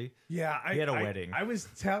crazy. Yeah, He had a wedding. I was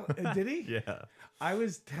did he? Yeah. I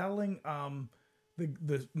was telling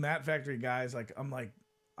the Matt Factory guys, like, I'm like,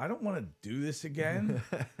 I don't want to do this again.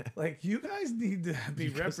 Like, you guys need to be You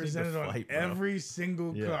guys need to represented on fight, bro. every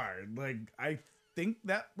single Yeah. card. Like, I think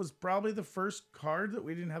that was probably the first card that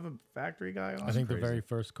we didn't have a factory guy on. I think crazy. the very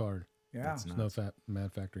first card. yeah. That's There's no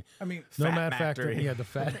Mad Factory. I mean, No Fat Mad Factory. Factory. Yeah, the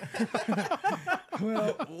fat.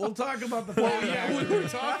 well, we'll talk about the fat We were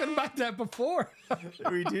talking about that before.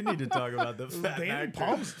 We do need to talk about the Fat Danny Factory.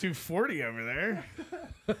 Palm's 240 over there.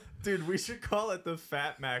 Dude, we should call it the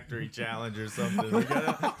Fat Factory Challenge or something. We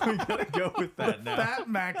gotta go with that now. Fat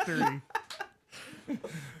Factory.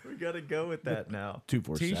 We gotta go with that now.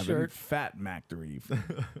 247 T-shirt. Fat Factory.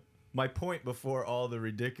 My point before all the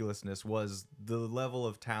ridiculousness was the level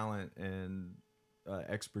of talent and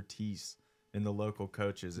expertise in the local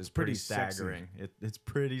coaches is pretty pretty sexy. staggering. It's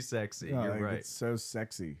pretty sexy. Oh, You're like, right. It's so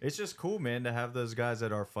sexy. It's just cool, man, to have those guys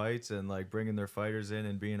at our fights and like bringing their fighters in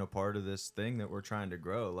and being a part of this thing that we're trying to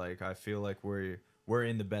grow. Like I feel like we're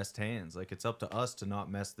in the best hands. Like it's up to us to not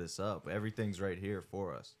mess this up. Everything's right here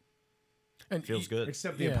for us. And Feels good,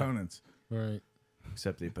 Except the Yeah. opponents. Right.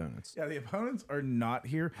 except the opponents. Yeah, the opponents are not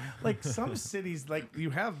here. Like some cities, like you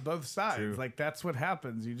have both sides. True. Like that's what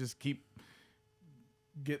happens. You just keep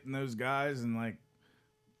getting those guys and like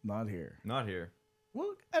not here. Not here.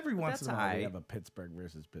 Well, every once that's in a while we aight. have a Pittsburgh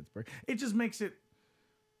versus Pittsburgh. It just makes it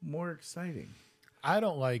more exciting. I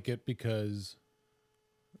don't like it because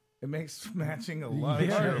It makes matching a lot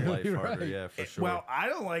Yeah. harder. Your life you're harder, right. yeah, for sure. Well, I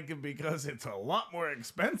don't like it because it's a lot more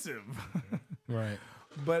expensive. right.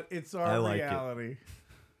 But it's our I like it. reality.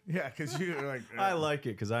 Yeah, because you're like, I like it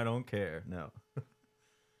because I don't care. No.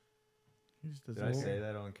 he just Did doesn't I care. say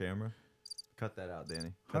that on camera? Cut that out,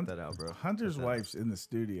 Danny. Cut Hunt- that out, bro. Hunter's Cut that wife's in the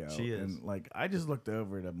studio. She is. And like I just looked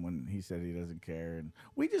over at him when he said he doesn't care. And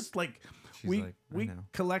we just like She's we like, I we know.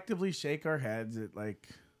 collectively shake our heads at like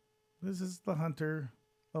this is the hunter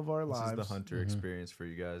of our This lives. is the Hunter experience for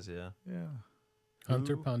you guys, yeah. Yeah.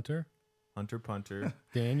 Hunter Who- Punter, Hunter Punter,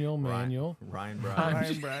 Daniel Manuel. Ryan Bryan,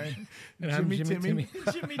 Brian, Brian. And I'm Jimmy Timmy.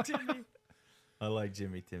 Jimmy Timmy. I like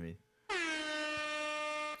Jimmy Timmy.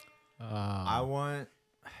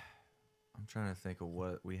 I'm trying to think of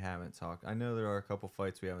what we haven't talked. I know there are a couple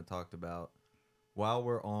fights we haven't talked about. While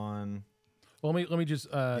we're on, Well, let me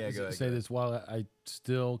just go ahead, say go ahead. this while I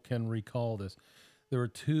still can recall this. There were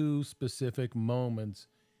two specific moments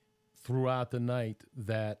throughout the night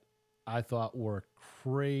that I thought were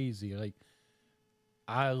crazy. Like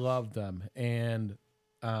I loved them, and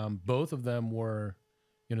both of them were,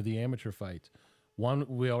 the amateur fights. One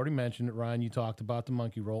we already mentioned it, Ryan. You talked about the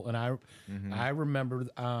monkey roll, and I remember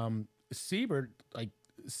Siebert, like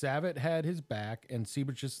Savitt had his back, and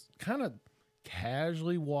Siebert just kind of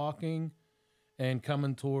casually walking and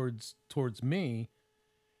coming towards me,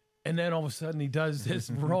 and then all of a sudden he does this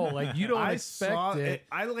roll. Like you don't I expect saw it.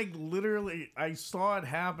 I like literally I saw it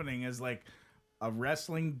happening as like a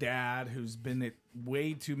wrestling dad who's been at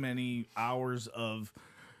way too many hours of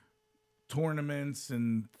tournaments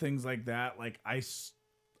and things like that. Like I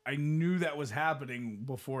knew that was happening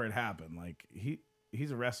before it happened. Like he's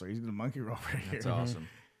a wrestler. He's gonna monkey roll right here. that's awesome.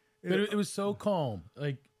 But it was so calm.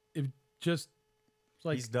 Like it just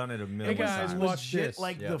like He's done it a Hey, million guys, times. watch legit this.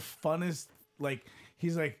 like Yeah. the funnest. Like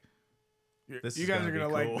he's like, This you is guys gonna are be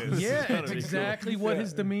gonna like cool. this. This is yeah, gonna it's be cool. exactly what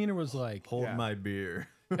his demeanor was like. Hold Yeah. my beer.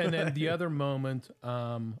 And then the other moment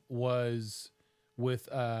was with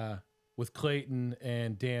Clayton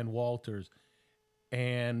and Dan Walters,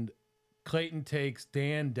 and Clayton takes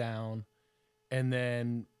Dan down, and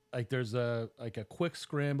then like there's a quick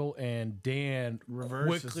scramble, and Dan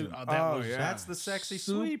Reverses quickly. him. That Oh, was yeah. That's the sexy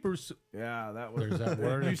sweep. super. Yeah, that was There's that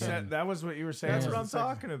word you again. said that was what you were saying. That's Yeah. what I'm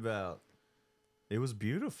talking about. It was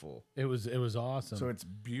beautiful. It was awesome. So it's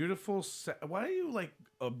beautiful. Why do you like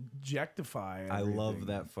objectify? I love everything?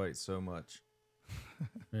 that fight so much.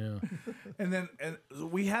 yeah, And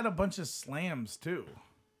we had a bunch of slams too.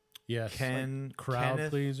 Yes. Ken crowd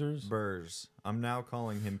Kenneth pleasers. Burrs. I'm now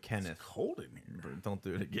calling him Kenneth. It's cold in here. Don't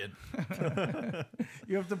do it again.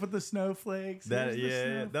 You have to put the snowflakes. That Here's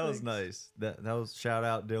the that was snowflakes. nice. That was shout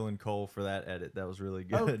out Dylan Cole for that edit. That was really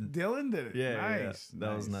Oh, good. Dylan did it. Yeah, Nice.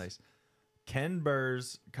 that was nice. Ken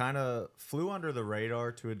Burrs kind of flew under the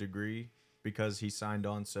radar to a degree because he signed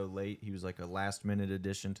on so late. He was like a last minute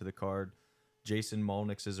addition to the card. Jason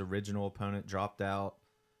Molnick's original opponent dropped out.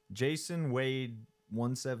 Jason weighed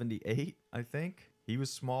 178, I think. He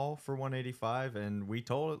was small for 185, and we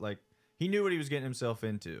told it like he knew what he was getting himself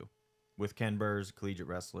into with Ken Burrs, collegiate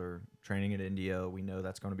wrestler, training at Indio. We know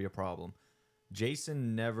that's going to be a problem.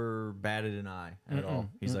 Jason never batted an eye at all.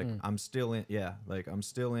 He's like, I'm still in. Yeah, like I'm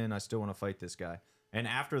still in. I still want to fight this guy. And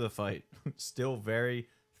after the fight, still very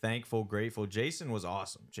thankful, grateful. Jason was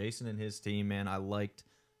awesome. Jason and his team, man, I liked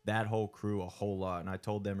that whole crew a whole lot. And I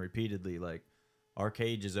told them repeatedly, like, our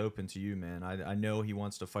cage is open to you, man. I know he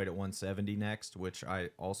wants to fight at 170 next, which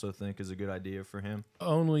I also think is a good idea for him.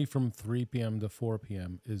 Only from 3 p.m. to 4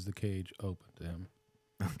 p.m. is the cage open to him.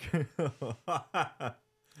 Okay.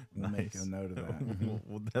 We'll make a note of that.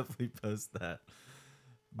 We'll definitely post that.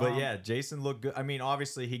 But yeah, Jason looked good. I mean,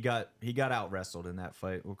 obviously he got out wrestled in that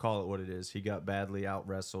fight. We'll call it what it is. He got badly out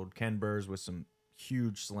wrestled. Ken Burrs with some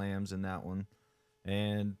huge slams in that one,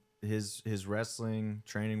 and his wrestling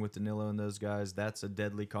training with Danilo and those guys, that's a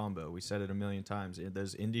deadly combo. We said it a million times.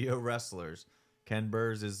 Those Indio wrestlers, Ken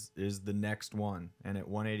Burrs is the next one, and at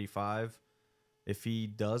 185, if he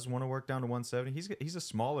does want to work down to 170, he's a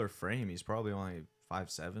smaller frame. He's probably only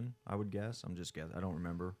 5'7", I would guess. I'm just guessing. I don't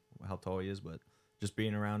remember how tall he is, but just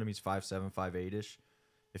being around him, he's 5'7", 5'8"-ish.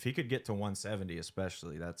 If he could get to 170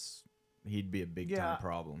 especially, he'd be a big-time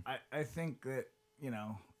problem. I think that,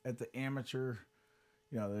 at the amateur,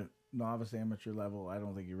 the novice amateur level, I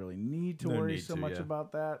don't think you really need to worry so much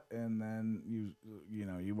about that. And then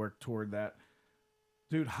you work toward that.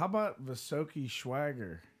 Dude, how about Visoki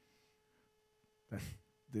Schwager? That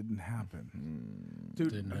didn't happen.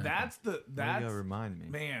 Dude, that's you gotta remind me.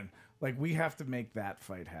 Man, like we have to make that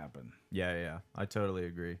fight happen. Yeah, I totally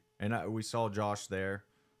agree. And we saw Josh there.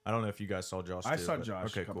 I don't know if you guys saw Josh. I saw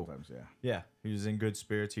Josh a couple times. Yeah, he was in good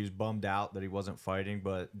spirits. He was bummed out that he wasn't fighting,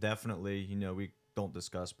 but definitely, we don't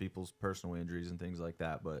discuss people's personal injuries and things like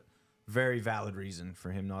that, but very valid reason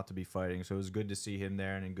for him not to be fighting. So it was good to see him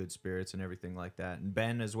there and in good spirits and everything like that. And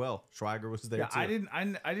Ben as well. Schweiger was there too.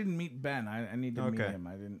 I didn't meet Ben. I need to meet him.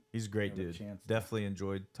 I didn't. He's a great dude. Definitely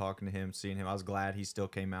enjoyed talking to him, seeing him. I was glad he still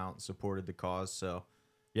came out and supported the cause. So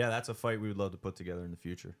yeah, that's a fight we would love to put together in the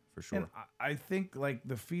future for sure. And I think like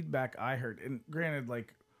the feedback I heard, and granted,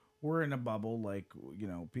 like we're in a bubble, like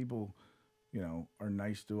people, are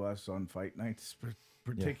nice to us on fight nights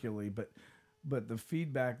particularly, but the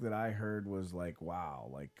feedback that I heard was like, wow,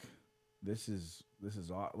 like this is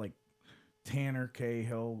like Tanner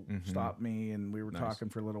Cahill stopped me and we were talking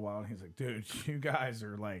for a little while and he's like, dude, you guys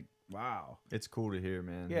are like, wow. It's cool to hear,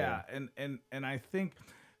 man. Yeah. And I think,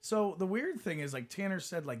 so the weird thing is like Tanner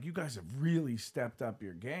said, like, you guys have really stepped up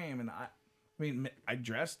your game. And I mean, I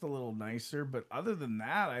dressed a little nicer, but other than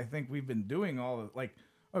that, I think we've been doing all the, like,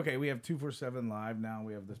 okay, we have 247 Live now.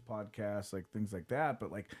 We have this podcast, like things like that.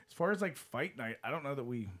 But like, as far as like fight night, I don't know that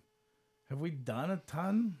we done a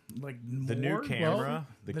ton. Like the new camera,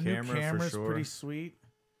 the camera new camera's for sure. pretty sweet.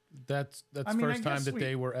 That's the first time that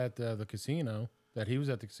they were at the casino. That he was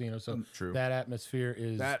at the casino. So true. That atmosphere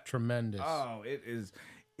is tremendous. Oh, it is.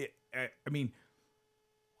 I mean,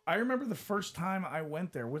 I remember the first time I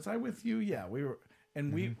went there. Was I with you? Yeah, we were.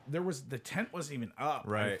 And the tent wasn't even up.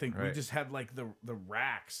 Right. I think we just had like the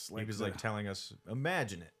racks. Like he was like telling us,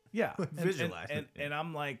 imagine it. Yeah. Visualize it. And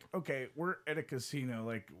I'm like, okay, we're at a casino.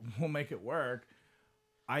 Like, we'll make it work.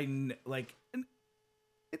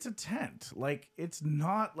 It's a tent. Like, it's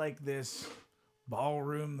not like this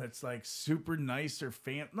ballroom that's like super nice or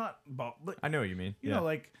not ball. I know what you mean. You know,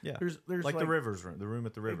 like there's like the Rivers room, the room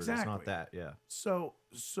at the Rivers. Exactly. It's not that. Yeah. So.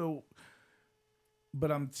 But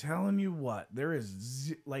I'm telling you what, there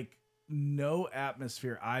is like no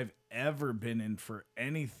atmosphere I've ever been in for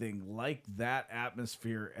anything like that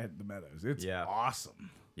atmosphere at the Meadows. It's awesome.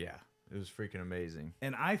 Yeah, it was freaking amazing.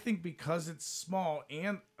 And I think because it's small,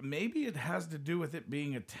 and maybe it has to do with it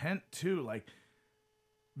being a tent too, like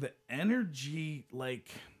the energy, like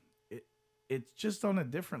it's just on a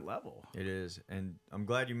different level. It is. And I'm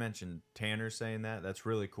glad you mentioned Tanner saying that. That's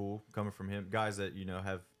really cool coming from him. Guys that,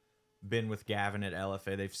 have been with Gavin at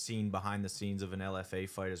LFA. They've seen behind the scenes of an LFA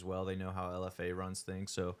fight as well. They know how LFA runs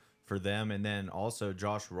things. So for them, and then also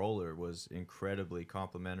Josh Rohler was incredibly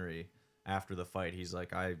complimentary after the fight. He's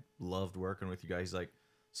like, I loved working with you guys. He's like,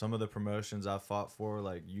 some of the promotions I've fought for,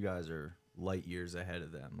 like, you guys are light years ahead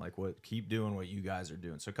of them. Like, keep doing what you guys are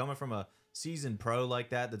doing. So coming from a seasoned pro like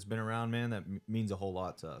that's been around, man, that means a whole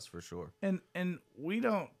lot to us for sure. And we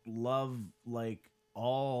don't love like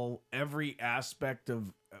every aspect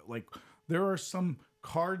of like, there are some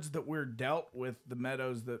cards that we're dealt with the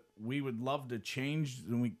Meadows that we would love to change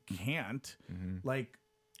and we can't. Like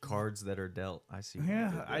cards that are dealt. I see.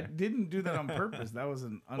 Yeah, I didn't do that on purpose. That was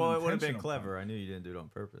an well, it would have been unintentional clever. point. I knew you didn't do it on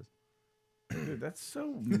purpose. Dude, that's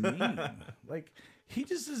so mean. Like, he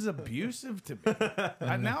just is abusive to me.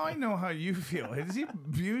 Now I know how you feel. Does he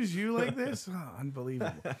abuse you like this? Oh,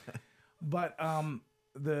 unbelievable. But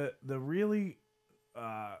the really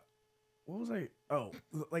what was I? Oh,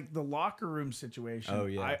 like the locker room situation. Oh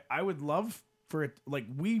yeah. I would love for it. Like,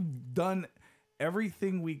 we've done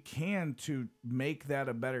everything we can to make that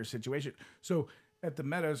a better situation. So at the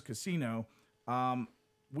Meadows Casino,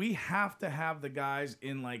 we have to have the guys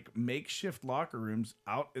in like makeshift locker rooms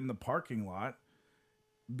out in the parking lot,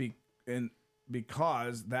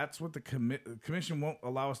 because that's what the commission won't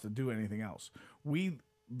allow us to do anything else.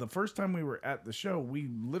 The first time we were at the show, we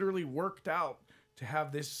literally worked out to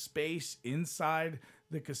have this space inside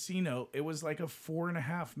the casino. It was like a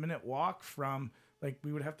 4.5 minute walk from, like,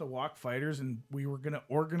 we would have to walk fighters, and we were going to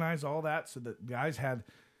organize all that so that guys had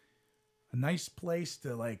a nice place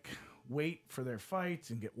to like wait for their fights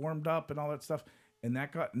and get warmed up and all that stuff. And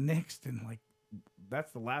that got nixed, and like,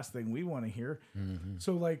 that's the last thing we want to hear.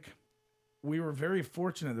 So like, we were very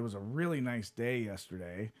fortunate. There was a really nice day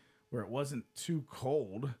yesterday where it wasn't too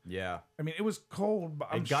cold. Yeah. I mean, it was cold, but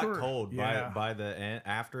it got cold by the end,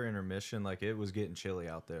 after intermission. Like, it was getting chilly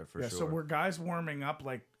out there for sure. So were guys warming up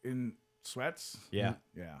like in sweats? Yeah.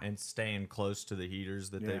 Yeah. And staying close to the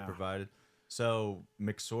heaters that they provided. So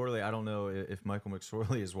McSorley, I don't know if Michael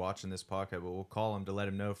McSorley is watching this podcast, but we'll call him to let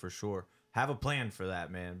him know for sure. Have a plan for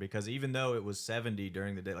that, man, because even though it was 70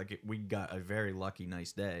 during the day, like, we got a very lucky,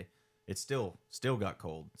 nice day, it still got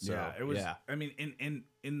cold. So, yeah, it was. Yeah. I mean,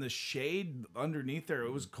 in the shade underneath there,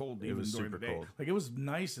 it was cold. It was super cold. Like, it was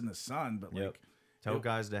nice in the sun, but like, tell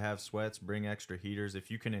guys to have sweats, bring extra heaters. If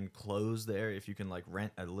you can enclose the area, if you can like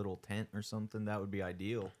rent a little tent or something, that would be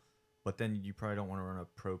ideal. But then you probably don't want to run a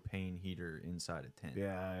propane heater inside a tent.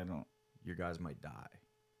 Yeah, I don't. Your guys might die.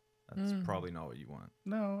 That's probably not what you want.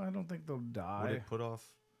 No, I don't think they'll die. Would it put off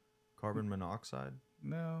carbon monoxide?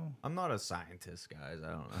 No. I'm not a scientist, guys.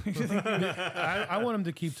 I don't know. I want him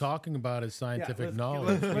to keep talking about his scientific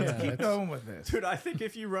knowledge. Let's keep going with this. Dude, I think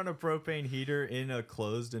if you run a propane heater in a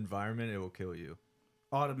closed environment, it will kill you.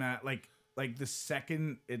 Automatic, like the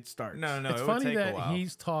second it starts. No, it's it funny would take that a while.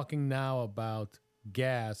 he's talking now about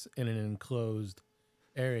gas in an enclosed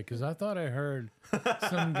area, because I thought I heard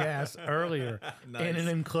some gas earlier in an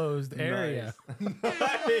enclosed area.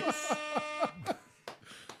 Nice.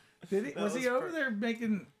 Did he? Was he over there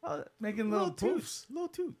making little poofs? Little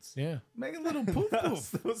toots. Yeah, making little poof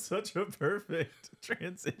poof. That was such a perfect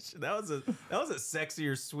transition. That was a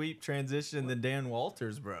sexier, sweep transition than Dan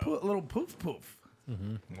Walters, bro. Little poof poof.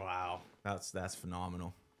 Wow, that's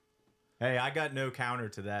phenomenal. Hey, I got no counter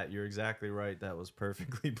to that. You're exactly right. That was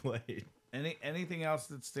perfectly played. Anything else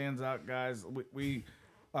that stands out, guys?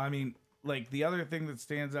 I mean, like, the other thing that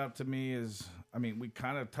stands out to me is, I mean, we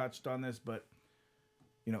kind of touched on this, but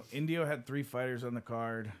you know, Indio had 3 fighters on the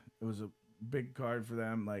card. It was a big card for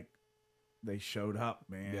them. Like, they showed up,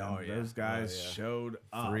 man. Those guys showed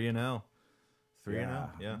up. 3-0. 3-0.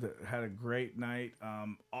 Yeah. Had a great night.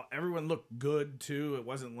 Everyone looked good too. It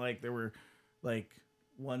wasn't like there were like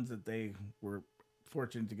ones that they were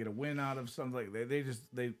fortunate to get a win out of. Something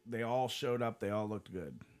like they all showed up. They all looked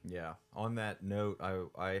good. Yeah. On that note,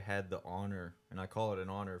 I had the honor, and I call it an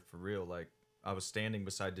honor for real. Like, I was standing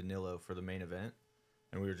beside Danilo for the main event,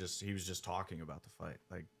 and he was just talking about the fight.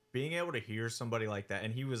 Like, being able to hear somebody like that,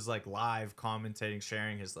 and he was like live commentating,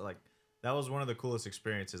 sharing his, like, that was one of the coolest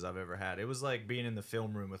experiences I've ever had. It was like being in the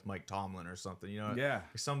film room with Mike Tomlin or something, you know? Yeah.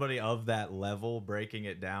 Somebody of that level breaking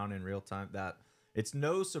it down in real time. That it's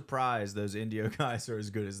no surprise those Indio guys are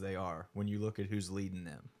as good as they are when you look at who's leading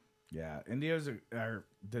them. Yeah,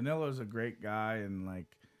 Danilo's a great guy, and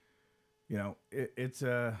like, you know, it's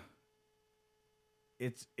a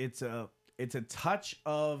touch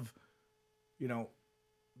of, you know,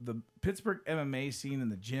 the Pittsburgh MMA scene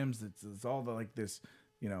and the gyms. It's all the, like, this,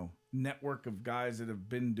 you know, network of guys that have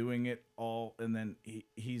been doing it all, and then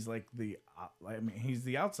he's like he's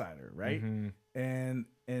the outsider, right?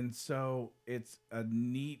 And so it's a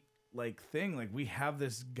neat, like, thing. Like, we have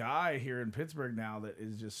this guy here in Pittsburgh now that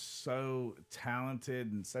is just so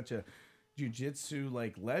talented and such a jiu-jitsu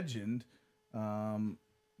like legend,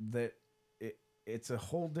 that it's a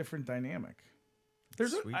whole different dynamic.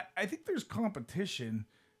 I think there's competition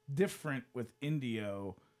different with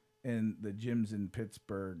Indio and the gyms in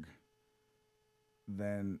Pittsburgh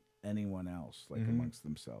than anyone else, like amongst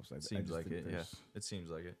themselves. It seems like it. Yeah, it seems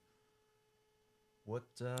like it. What?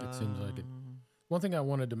 It seems like it. One thing I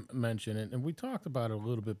wanted to mention, and we talked about it a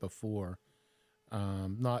little bit before,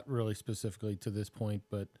 not really specifically to this point,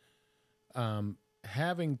 but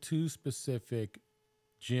having two specific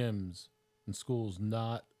gyms and schools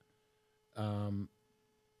not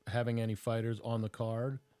having any fighters on the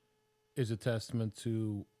card is a testament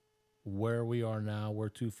to where we are now, where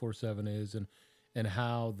 247 is, and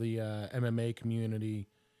how the MMA community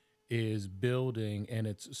is building, and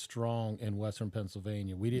it's strong in Western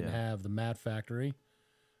Pennsylvania. We didn't have the Mat Factory,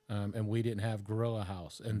 and we didn't have Gorilla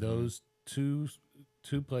House, and those two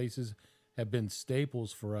places have been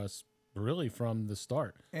staples for us really from the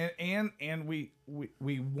start. And we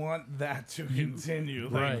want that to continue.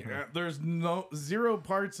 Right. There's zero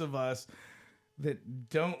parts of us that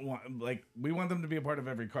don't want, like, we want them to be a part of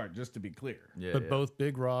every card, just to be clear. Yeah, But both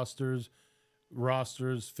big rosters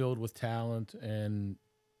filled with talent, and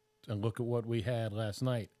look at what we had last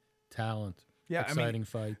night. Talent. Yeah, exciting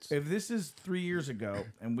fights. If this is 3 years ago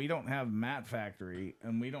and we don't have Mat Factory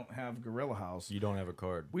and we don't have Gorilla House, you don't have a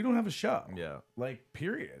card. we don't have a show. Yeah. Like,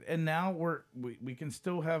 period. And now we can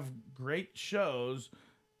still have great shows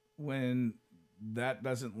when that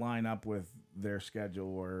doesn't line up with their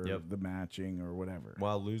schedule or the matching or whatever.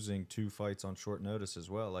 While losing 2 fights on short notice as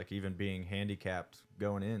well, like even being handicapped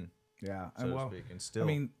going in. Yeah, So to speak. And still, I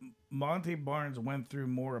mean, Monty Barnes went through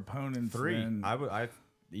more opponents 3. than I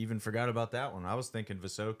even forgot about that one. I was thinking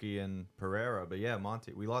Visoki and Pereira, but yeah,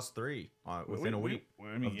 Monty. We lost 3 within a week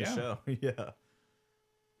of the show. Yeah.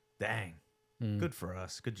 Dang. Good for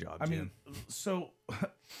us. Good job, Jim. I mean, so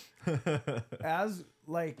as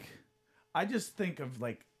like, I just think of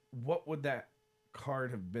like, what would that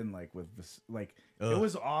card have been like with this? Like, it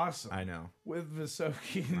was awesome. I know. With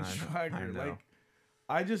Visoki and Schwager. I know. Like,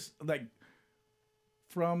 I just like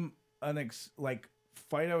from an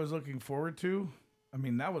fight I was looking forward to. I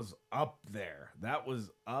mean, that was up there. That was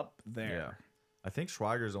up there. Yeah. I think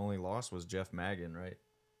Schweiger's only loss was Jeff Magan, right?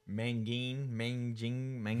 Mangine.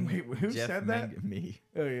 Wait, who Jeff said that? Me.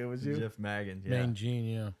 Oh yeah, it was you. Jeff Magan. Yeah. Main Gene,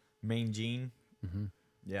 yeah. Mangine.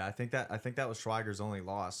 Yeah, I think that was Schweiger's only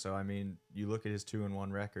loss. So I mean, you look at his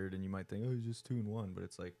 2-1 record, and you might think, oh, he's just 2-1, but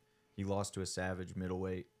it's like he lost to a savage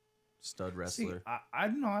middleweight stud wrestler. See,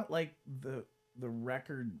 I'm not like the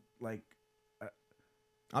record like.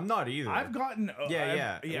 I'm not either. I've gotten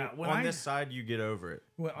yeah. On this side, you get over it.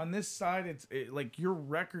 Well, on this side, it's like your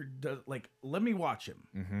record does. Like, let me watch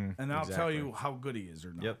him, and I'll tell you how good he is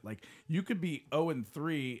or not. Yep. Like, you could be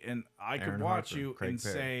 0-3, and I could Aaron watch Harper, you Craig and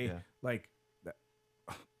Perry, say like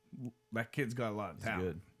that kid's got a lot of He's talent.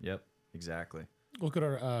 good. Yep. Exactly. Look at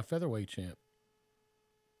our featherweight champ.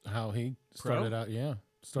 How he started out. Yeah,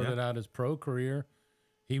 started out his pro career.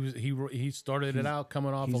 He started it out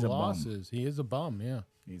coming off of he's a bum. losses. He is a bum. Yeah.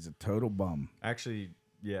 He's a total bum. Actually,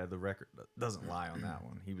 yeah, the record doesn't lie on that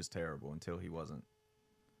one. He was terrible until he wasn't.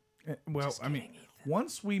 Well, I mean,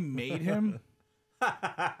 once we made him,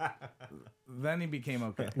 then he became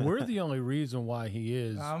okay. We're the only reason why he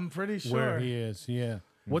is I'm pretty sure where he is. Yeah.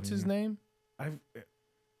 What's his name?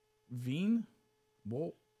 Veen,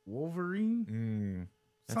 Wolverine.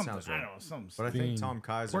 That Something, sounds right. I don't know, something. But I think Tom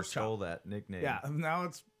Kaiser Pork chop. stole that nickname. Yeah, now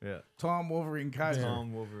it's Yeah. Tom Wolverine Kaiser.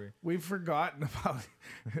 Tom Wolverine. We've forgotten about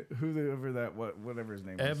whatever his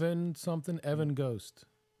name is. Evan Ghost.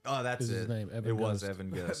 Oh, that's Is his it. name, Evan It was Ghost. Evan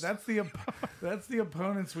Ghost. That's the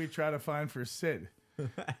opponents we try to find for Sid.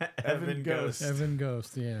 Evan Ghost. Evan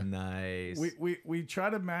Ghost, yeah. Nice. We try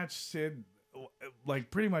to match Sid like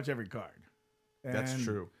pretty much every card. That's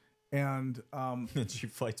true. And And she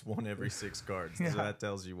fights 1 every 6 cards. Yeah. So that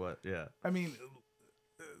tells you what. Yeah. I mean,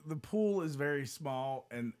 the pool is very small,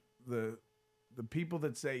 and the people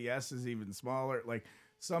that say yes is even smaller. Like,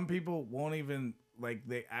 some people won't even, like,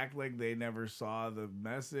 they act like they never saw the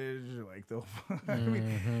message. Like, they'll, I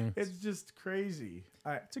mean, it's just crazy.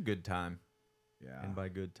 It's a good time. Yeah. And by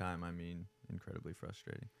good time, I mean incredibly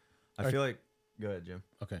frustrating. I feel like. Go ahead, Jim.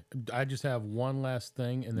 Okay. I just have one last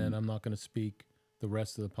thing, and then I'm not going to speak the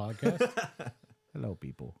rest of the podcast. Hello,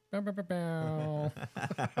 people. Bow, bow, bow,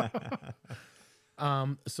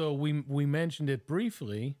 bow. So we mentioned it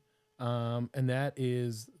briefly, and that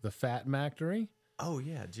is the Fat Factory. Oh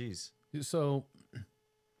yeah, geez. So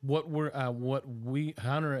what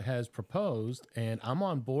Hunter has proposed, and I'm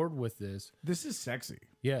on board with this. This is sexy.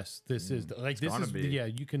 Yes, this is like this gonna is be. yeah.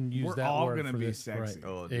 You can use We're that all word gonna for be this, sexy. right?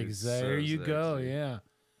 Oh, dude, Exactly. so There you go. sexy. Yeah.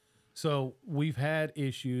 So we've had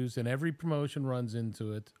issues, and every promotion runs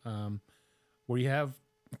into it, where you have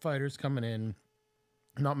fighters coming in,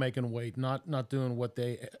 not making weight, not doing what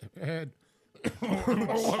they had.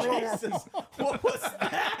 Jesus, what was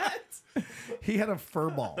that? He had a fur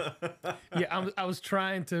ball. Yeah, I was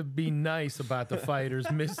trying to be nice about the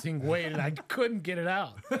fighters missing weight, and I couldn't get it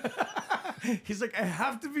out. He's like, I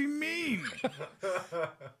have to be mean.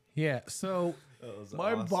 Yeah, so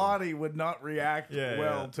My body would not react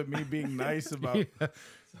well to me being nice about.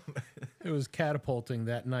 It was catapulting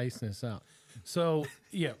that niceness out. So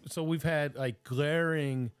so we've had like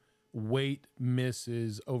glaring weight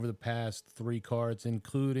misses over the past 3 cards,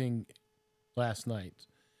 including last night,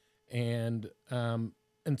 and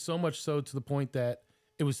so much so to the point that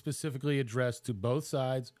it was specifically addressed to both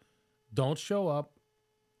sides. Don't show up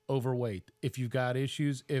overweight. If you've got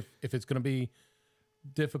issues, if it's going to be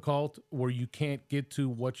difficult where you can't get to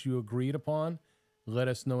what you agreed upon, let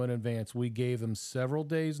us know in advance. We gave them several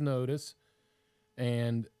days notice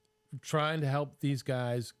and trying to help these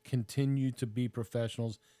guys continue to be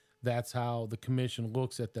professionals. That's how the commission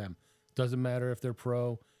looks at them. Doesn't matter if they're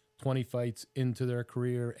pro, 20 fights into their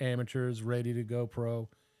career, amateurs ready to go pro.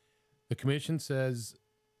 The commission says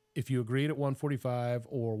if you agreed at 145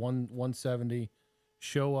 or 170,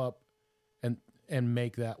 show up and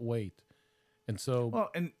make that weight. And so,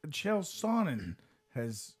 well, and Chael Sonnen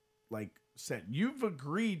has like said, you've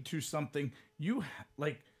agreed to something. You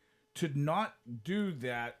like to not do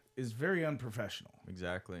that is very unprofessional.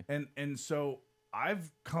 Exactly. And so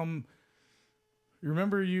I've come.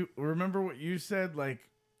 Remember what you said? Like,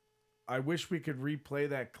 I wish we could replay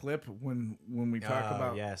that clip when we talk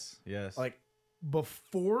about yes. Like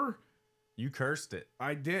before. You cursed it.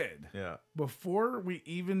 I did. Yeah. Before we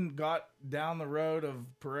even got down the road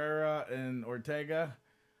of Pereira and Ortega,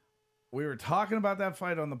 we were talking about that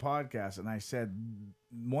fight on the podcast, and I said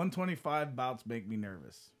 125 bouts make me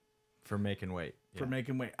nervous. For making weight. For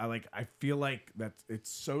making weight. I feel like it's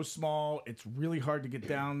so small. It's really hard to get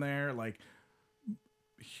down there. Like,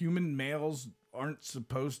 human males aren't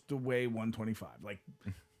supposed to weigh 125.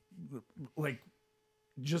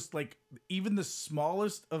 Just like even the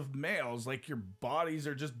smallest of males, like your bodies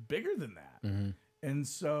are just bigger than that. mm-hmm. And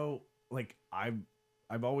so like I've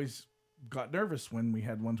always got nervous when we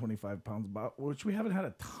had 125 pounds about, which we haven't had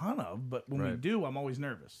a ton of, but when we do, I'm always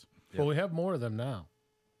nervous. Well, we have more of them now.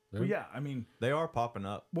 Well, yeah, I mean, they are popping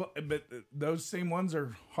up. Well, but those same ones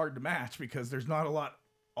are hard to match because there's not a lot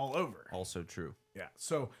all over. Also true. Yeah.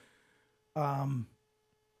 So, I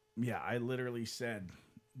literally said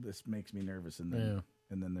this makes me nervous, and then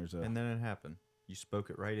there's and then it happened. You spoke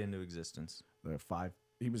it right into existence.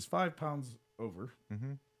 He was 5 pounds over.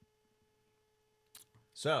 Mm-hmm.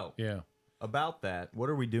 So yeah, about that, what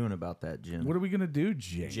are we doing about that, Jim? What are we gonna do,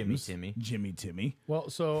 James? Jimmy Timmy. Well,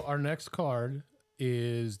 so our next card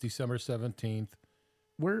is December 17th.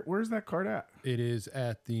 Where's that card at? It is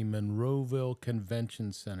at the Monroeville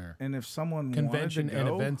Convention Center. And if someone Convention wanted to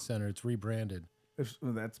go, and Event Center, it's rebranded.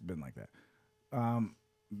 That's been like that.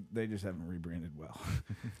 They just haven't rebranded well.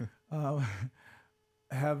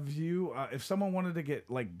 Have you? If someone wanted to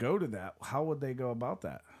go to that, how would they go about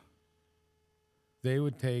that? They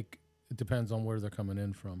would take. It depends on where they're coming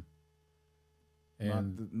in from.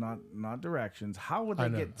 And not directions. How would they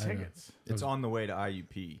get tickets? It's on the way to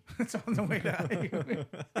IUP. It's on the way to IUP.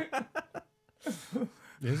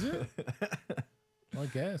 Is it? Well, I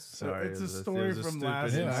guess. Sorry, it's a story from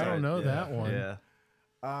last night. I don't know that one. Yeah.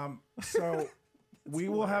 So we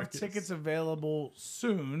will have tickets available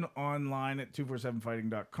soon online at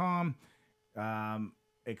 247fighting.com.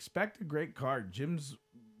 Expect a great card. Jim's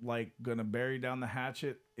gonna bury down the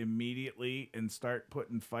hatchet immediately and start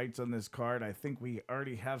putting fights on this card. I think we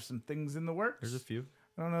already have some things in the works. There's a few.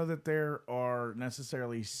 I don't know that there are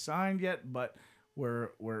necessarily signed yet, but we're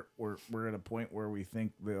at a point where we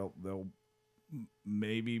think they'll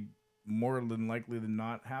maybe more than likely than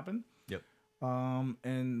not happen. Yep.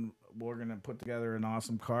 And we're gonna put together an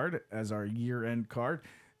awesome card as our year-end card.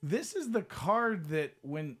 This is the card that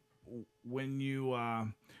when you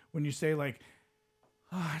say like,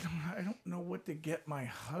 oh, I don't know what to get my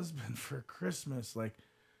husband for Christmas. Like,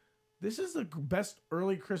 this is the best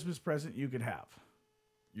early Christmas present you could have.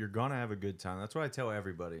 You're gonna have a good time. That's what I tell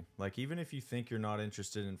everybody. Like, even if you think you're not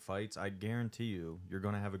interested in fights, I guarantee you're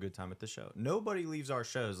gonna have a good time at the show. Nobody leaves our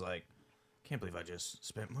shows like, can't believe I just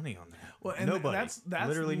spent money on that. Well, and nobody. That's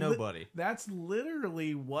literally nobody. That's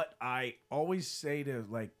literally what I always say to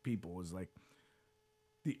people is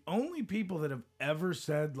the only people that have ever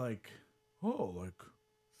said $50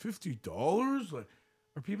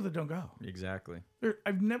 are people that don't go. Exactly.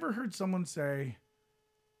 I've never heard someone say,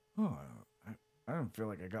 "Oh, I don't feel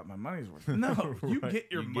like I got my money's worth." No, you Right.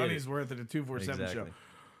 get your You get money's it. worth at a 247 show. Exactly.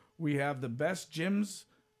 We have the best gyms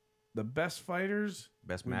the best fighters.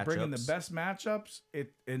 Best we bring in the matchups. best matchups.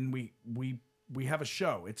 And we have a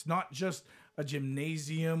show. It's not just a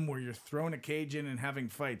gymnasium where you're throwing a cage in and having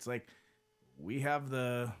fights. Like, we have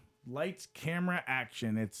the lights, camera,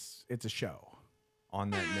 action. It's a show. On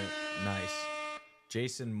that note, nice.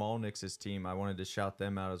 Jason Malnick's team, I wanted to shout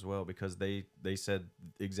them out as well because they said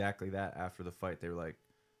exactly that after the fight. They were like,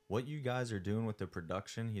 what you guys are doing with the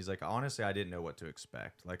production, he's like, honestly, I didn't know what to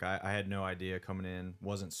expect. Like, I had no idea coming in,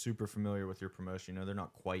 wasn't super familiar with your promotion. You know, they're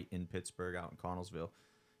not quite in Pittsburgh, out in Connellsville.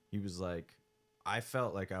 He was like, I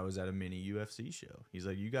felt like I was at a mini UFC show. He's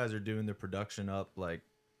like, you guys are doing the production up, like,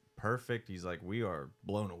 perfect. He's like, we are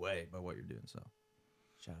blown away by what you're doing. So,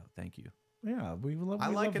 shout out. Thank you. Yeah, we love. I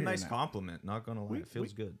we like love a hearing nice that. compliment. Not going to lie. It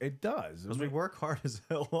feels good. It does. Because we work hard as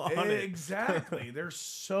hell on it. Exactly. There's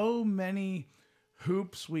so many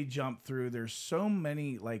hoops we jump through. There's so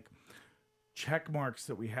many like check marks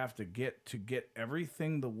that we have to get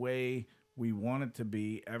everything the way we want it to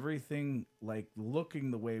be, everything like looking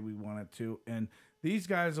the way we want it to. And these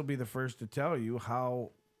guys will be the first to tell you how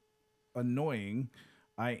annoying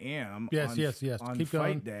I am Yes, on, yes. on Keep fight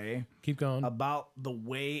going. day Keep going. about the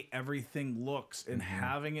way everything looks and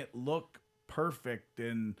having it look perfect.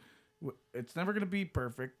 And it's never going to be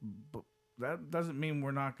perfect, but that doesn't mean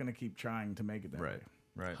we're not going to keep trying to make it that way.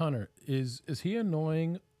 Right. Hunter, is he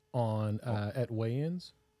annoying on at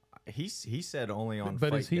weigh-ins? He said only on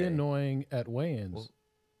But fight is he day. annoying at weigh-ins? Well,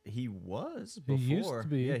 he was He before. used to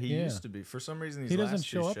be, Yeah, he yeah. used to be. For some reason, these He doesn't last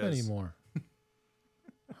two show up shows- anymore.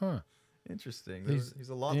 Huh. Interesting. He's- He's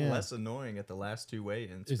a lot yeah. less annoying at the last two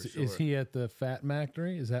weigh-ins. For sure. Is he at the Fat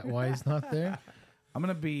Factory? Is that why he's not there? I'm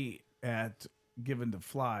going to be at Given to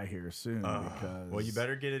Fly here soon because Well, you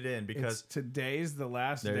better get it in because today's the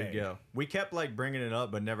last there day. you go. We kept like bringing it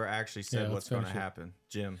up, but never actually said Yeah, what's let's going to finish it. happen.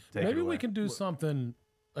 Jim, take it Maybe away. we can do something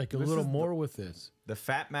like a This little is more with this. The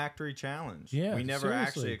Fat Factory Challenge. Yeah, we never seriously.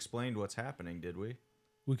 actually explained what's happening, did we?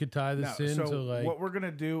 We could tie this No, into so like what we're going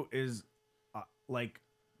to do is like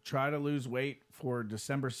try to lose weight for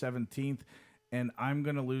December 17th, and I'm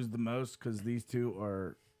going to lose the most because these two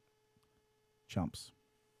are chumps.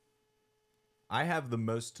 I have the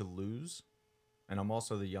most to lose, and I'm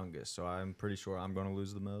also the youngest, so I'm pretty sure I'm going to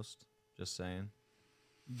lose the most. Just saying.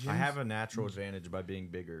 I have a natural advantage by being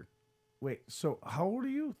bigger. Wait, so how old are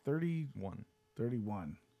you? 1.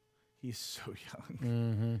 31. He's so young.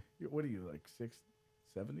 Mm-hmm. What are you, like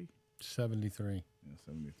 70? 73 Yeah,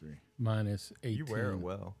 73. minus 18. You wear it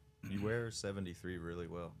well. You wear 73 really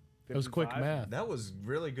well. That was quick 55? math. That was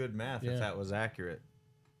really good math Yeah. if that was accurate.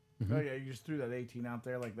 Oh, yeah, you just threw that 18 out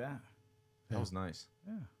there like that. That was nice.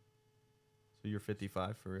 Yeah. So you're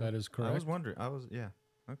 55 for real? That is I was correct. wondering. Yeah.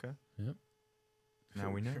 Okay. Yep.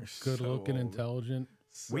 Now we know. You're Good so looking, old. intelligent.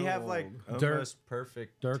 We have like old. Dirk- almost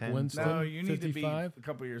perfect. Dirk 10. Winston. No, you need 55? to be a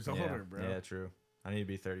couple years Yeah, older, bro. yeah, true. I need to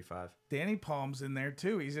be 35. Danny Palm's in there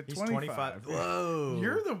too. He's at He's 25. 25. Whoa.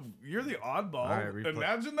 You're the oddball. All right, replay.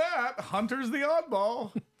 Imagine that. Hunter's the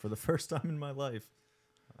oddball. For the first time in my life.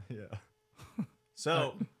 Yeah.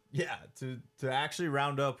 So, yeah, to actually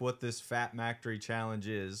round up what this Fat Factory Challenge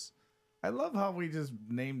is, I love how we just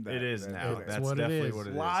named that. it is that now. today. That's what it definitely is. what it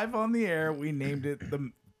is. Live on the air, we named it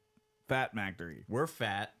the Fat Factory. We're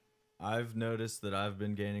fat. I've noticed that I've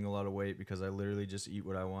been gaining a lot of weight because I literally just eat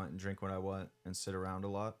what I want and drink what I want and sit around a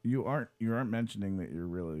lot. You aren't mentioning that you're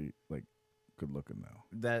really like good looking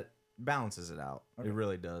though. That balances it out. Okay. It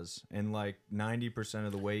really does. And like 90%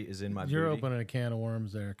 of the weight is in my You're booty. opening a can of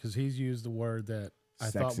worms there because he's used the word that I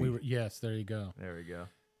thought Sexy. we were. Yes, there you go. There we go.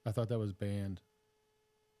 I thought that was banned.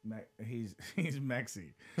 He's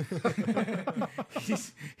Mexi.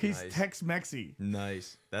 he's Nice. Tex Mexi.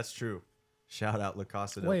 Nice. That's true. Shout out La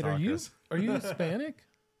Casa del Wait, Tacos. are you Hispanic?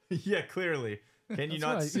 Yeah, clearly. Can you That's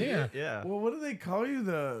not right, see yeah. it? Yeah. Well, what do they call you?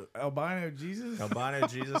 The albino Jesus? Albino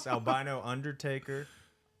Jesus, Albino Undertaker.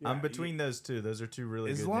 I'm Yeah, between those two. Those are two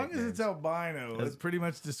really As good long nicknames. as it's albino, That's- it pretty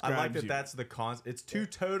much I describes like that you. that's the it's two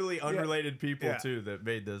totally unrelated people Yeah. too that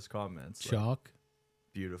made those comments. Like, Chalk.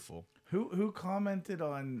 beautiful. Who commented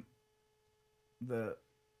on the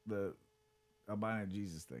albino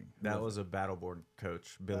Jesus thing? Who That was was a Battleborn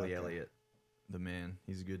coach, Billy Okay. Elliott. The man.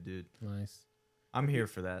 He's a good dude. Nice. I'm here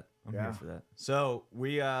for that. I'm Yeah. here for that. So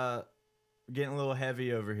we getting a little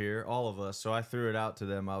heavy over here, all of us. So I threw it out to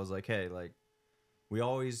them. I was like, hey, like we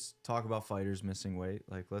always talk about fighters missing weight.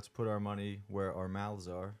 Like let's put our money where our mouths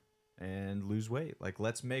are and lose weight. Like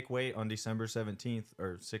let's make weight on December 17th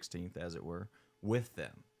or 16th, as it were, with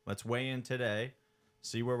them. Let's weigh in today,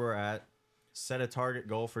 see where we're at, set a target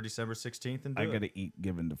goal for December 16th, and do I it. gotta eat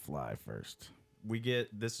Given to Fly first.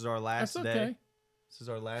 This is our last That's day. okay. This is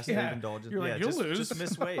our last day Yeah, of indulgence. you're like, yeah, "You'll just lose."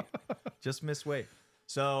 miss weight. Just miss weight.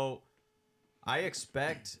 So I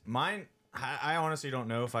expect mine. I honestly don't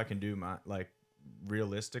know if I can do my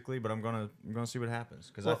realistically, but I'm gonna see what happens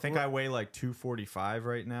because I think I weigh like 245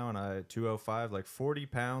 right now, and I 205, like 40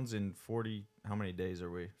 pounds in 40. How many days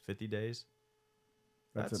are we? 50 days.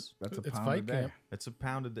 That's a it's pound fight a day. camp. It's a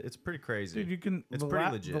pound a day. It's pretty crazy. Dude, you can. It's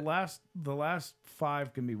pretty legit. The last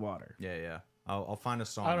 5 can be water. Yeah. I'll find a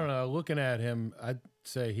song. I don't know. Looking at him, I'd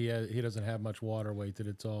say he doesn't have much water weight. That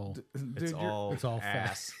it's all It's all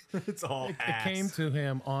ass. It's all it ass. came to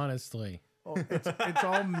him honestly. It's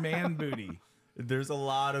all man booty. There's a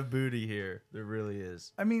lot of booty here. There really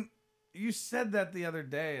is. I mean, you said that the other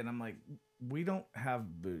day, and I'm like, we don't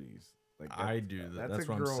have booties. Like I do. That's a what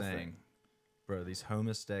I'm girl saying. thing. Bro, these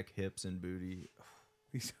Homistek hips and booty.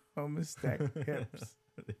 These Homistek hips.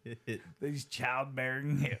 They hit, These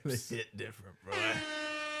childbearing hips. they hit different, bro.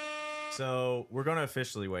 So we're going to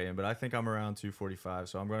officially weigh in, but I think I'm around 245.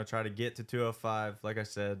 So I'm going to try to get to 205. Like I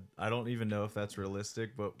said, I don't even know if that's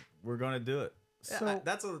realistic, but we're going to do it. So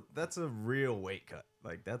that's a real weight cut.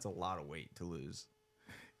 Like, that's a lot of weight to lose.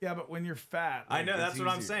 yeah, but when you're fat, I know, it's that's what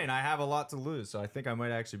I'm easier. saying. I have a lot to lose, so I think I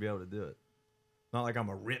might actually be able to do it. Not like I'm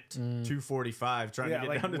a ripped 245 trying to get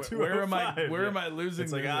like, down to 205. where am I losing?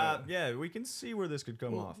 It's like, to yeah, we can see where this could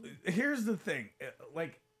come off. Here's the thing,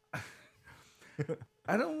 like,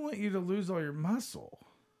 I don't want you to lose all your muscle.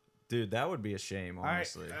 Dude, that would be a shame,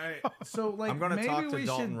 honestly. So like, I'm gonna maybe talk to we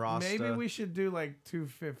Dalton should, Rasta. Maybe we should do like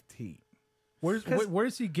 215.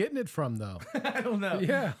 Where's he getting it from though? I don't know.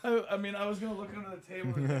 Yeah. I mean, I was gonna look under the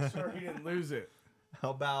table and make sure he didn't lose it. How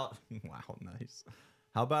about, wow, nice.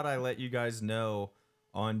 How about I let you guys know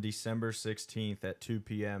on December 16th at 2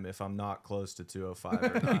 p.m. if I'm not close to 205 or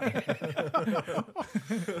not.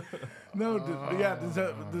 No,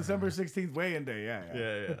 December 16th weigh-in day.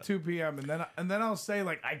 Yeah. 2 p.m. and then I'll say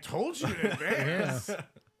like, I told you in advance.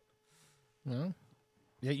 Well,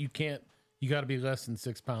 yeah, you can't. You got to be less than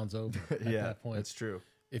 6 pounds over at that point. That's true.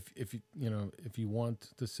 If you want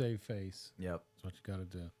to save face, Yep. that's what you got to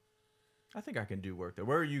do. I think I can do work there.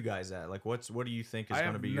 Where are you guys at? Like, what do you think is I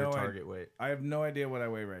going to have be your target weight? I have no idea what I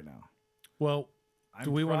weigh right now. Well, I'm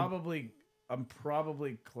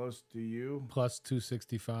probably close to you. plus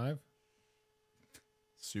 265?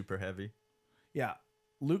 Super heavy. Yeah.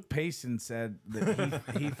 Luke Payson said that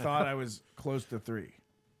he thought I was close to 3.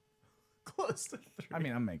 Close to 3. I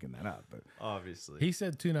mean, I'm making that up, but Obviously. He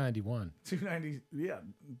said 291. 290,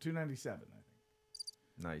 297, I think.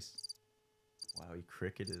 Nice. Wow, he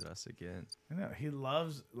cricketed us again. I know. He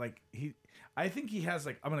loves, like, I think he has,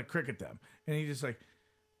 like, I'm going to cricket them. And he just, okay,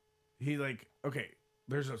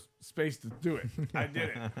 there's a space to do it. I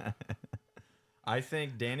did it. I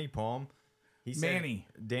think Danny Palm, Danny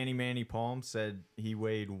Manny Palm said he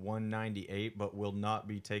weighed 198, but will not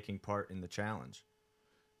be taking part in the challenge.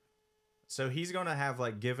 So he's going to have,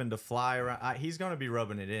 like, given to fly around. He's going to be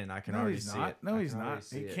rubbing it in. I can already see it. No, he's not.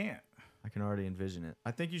 He can't. I can already envision it.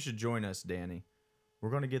 I think you should join us, Danny.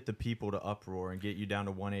 We're going to get the people to uproar and get you down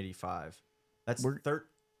to 185. That's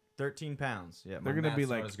 13 pounds. Yeah, they're going to be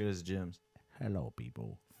like, not as good as Jim's. Hello,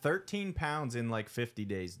 people. 13 pounds in like 50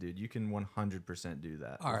 days, dude. You can 100% do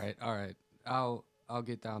that. All right. I'll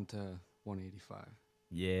get down to 185.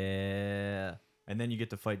 Yeah. And then you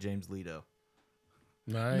get to fight James Leto.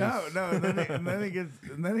 Nice. No. And then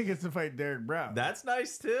he gets to fight Derek Brown. That's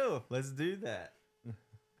nice too. Let's do that.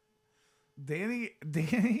 Danny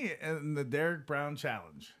and the Derek Brown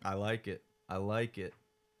challenge. I like it.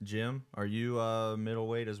 Jim, are you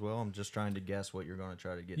middleweight as well? I'm just trying to guess what you're going to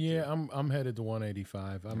try to get to. Yeah, I'm headed to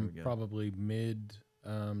 185. There I'm we go. probably mid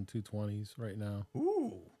 220s right now.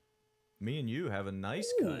 Ooh. Me and you have a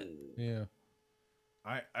nice cut. Yeah.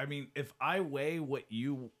 I mean, if I weigh what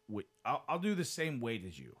you would, I'll do the same weight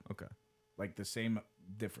as you. Okay. Like the same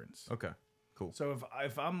difference. Okay. Cool. So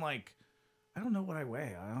if I'm like, I don't know what I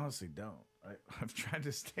weigh. I honestly don't. I've tried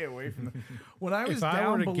to stay away from the. When I was If I were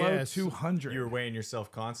down to below guess, 200, You were weighing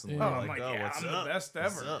yourself constantly. Yeah. I'm like, yeah, what's I'm up? the best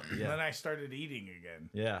What's ever. up? And Yeah. then I started eating again.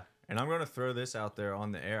 Yeah. And I'm going to throw this out there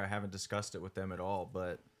on the air. I haven't discussed it with them at all,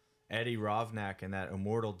 but Eddie Rovnak and that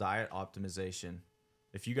Immortal Diet Optimization.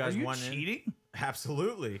 If you guys Are you want cheating?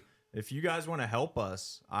 Absolutely. If you guys want to help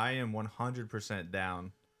us, I am 100%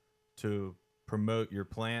 down to promote your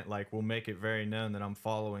plant. Like, we'll make it very known that I'm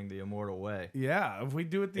following the Immortal Way. Yeah, if we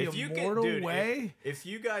do it the If you Immortal dude, Way. if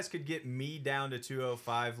you guys could get me down to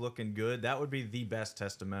 205 looking good, that would be the best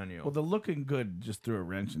testimonial. Well, the looking good just threw a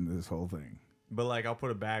wrench into this whole thing. But like, I'll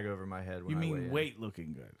put a bag over my head when You I weigh mean in. weight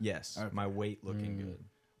looking good? Yes, Okay. my weight looking good.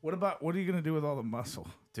 What are you gonna do with all the muscle?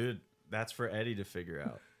 Dude, that's for Eddie to figure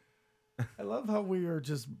out. I love how we are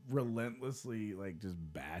just relentlessly like just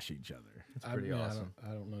bash each other. It's pretty awesome.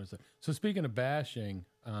 I don't notice that. So speaking of bashing,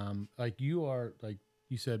 like you are, like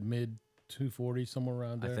you said, mid 240, somewhere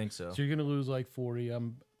around there. I think so. So you're gonna lose like 40.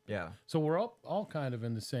 Yeah. So we're all kind of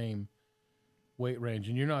in the same weight range,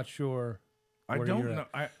 and you're not sure. I where don't you're know.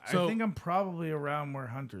 at. I So- think I'm probably around where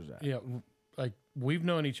Hunter's at. Yeah, like we've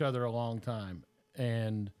known each other a long time,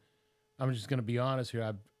 and I'm just gonna be honest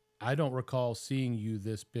here. I don't recall seeing you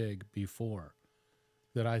this big before.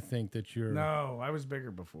 That I think that you're. No, I was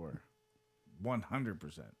bigger before.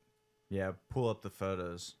 100%. Yeah, pull up the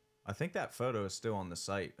photos. I think that photo is still on the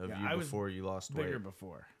site of Yeah, you I was before you lost Bigger weight.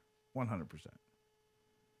 before. 100%.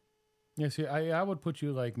 Yeah, see, I would put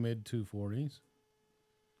you like mid 240s,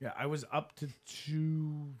 Yeah, I was up to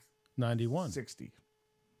 91. 260.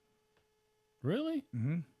 Really?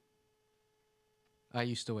 Mm-hmm. I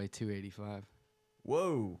used to weigh 285.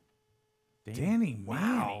 Whoa. Danny,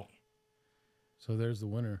 wow. So there's the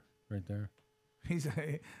winner right there. He's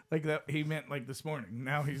like that. He meant like this morning.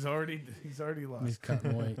 Now he's already lost. He's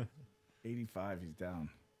cutting weight. 85. He's down.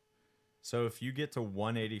 So if you get to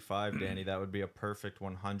 185, Danny, that would be a perfect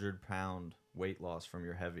 100-pound weight loss from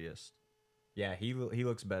your heaviest. Yeah, he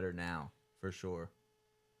looks better now, for sure.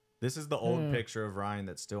 This is the old picture of Ryan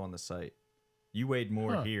that's still on the site. You weighed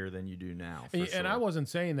more here than you do now. For And I sure. wasn't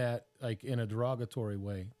saying that like in a derogatory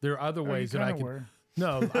way. There are other Oh, you ways that I kinda can. were.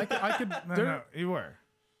 No, I could. No, there, no, you were.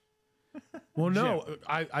 Well, no,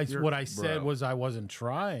 You're- what I said bro. was I wasn't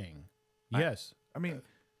trying. Yes, I mean,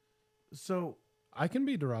 so I can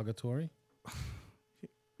be derogatory.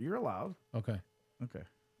 you're allowed. Okay. Okay.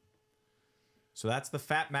 So that's the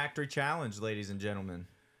Fat Factory Challenge, ladies and gentlemen.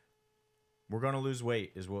 We're gonna lose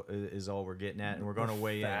weight, is all we're getting at, and we're gonna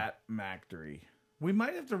weigh in. Fat Mactory. We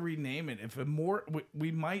might have to rename it. If a more,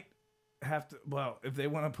 we might have to. Well, if they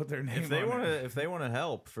want to put their name, If they on want it. to, if they want to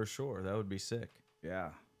help, for sure, that would be sick. Yeah.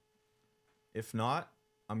 If not,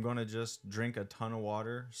 I'm gonna just drink a ton of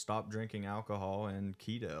water, stop drinking alcohol, and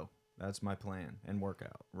keto. That's my plan. And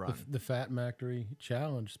workout, run. The Fat Factory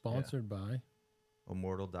Challenge, sponsored by.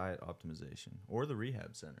 Immortal Diet Optimization, or the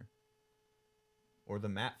Rehab Center, or the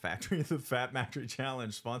Mat Factory. The Fat Factory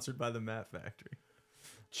Challenge, sponsored by the Mat Factory.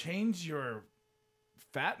 Change your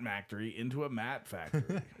Fat Mactory into a Mat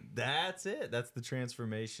Factory. That's it. That's the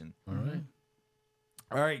transformation. All right.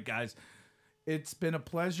 All right, guys. It's been a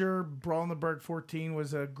pleasure. Brawl in the Burgh 14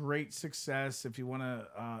 was a great success. If you want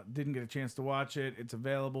to, didn't get a chance to watch it, it's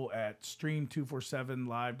available at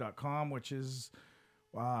stream247live.com, which is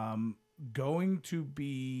going to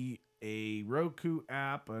be a Roku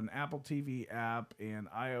app, an Apple TV app, and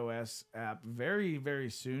iOS app very,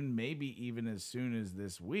 very soon, maybe even as soon as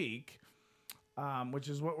this week, which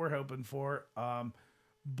is what we're hoping for.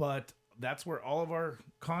 But that's where all of our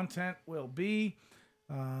content will be.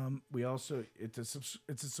 We also, it's a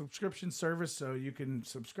subscription service, so you can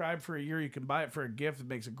subscribe for a year. You can buy it for a gift. It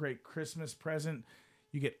makes a great Christmas present.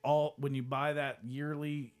 You get when you buy that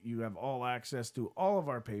yearly, you have all access to all of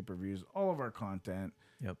our pay-per-views, all of our content.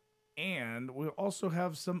 Yep. And we also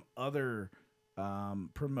have some other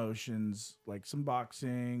promotions, like some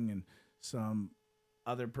boxing and some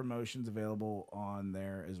other promotions available on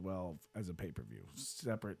there as well as a pay-per-view,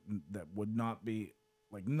 separate, that would not be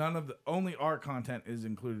like only our content is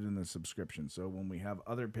included in the subscription. So when we have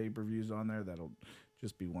other pay-per-views on there, that'll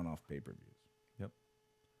just be one-off pay-per-views. Yep.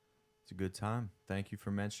 It's a good time. Thank you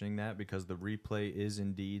for mentioning that, because the replay is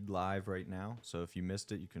indeed live right now. So if you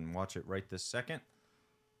missed it, you can watch it right this second.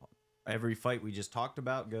 Every fight we just talked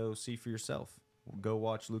about, go see for yourself. Go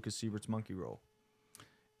watch Lucas Siebert's Monkey Roll.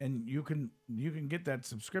 And you can get that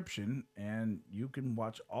subscription, and you can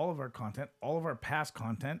watch all of our content, all of our past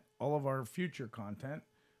content, all of our future content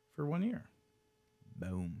for 1 year.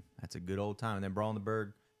 Boom. That's a good old time. And then Brawl in the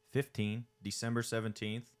Burgh 15, December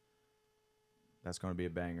 17th. That's going to be a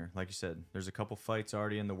banger. Like you said, there's a couple fights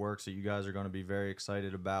already in the works that you guys are going to be very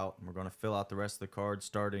excited about. And we're going to fill out the rest of the card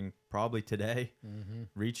starting probably today. Mm-hmm.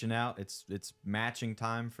 Reaching out. It's matching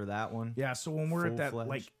time for that one. Yeah, so when we're at that Full-fledged.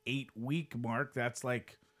 like 8-week mark, that's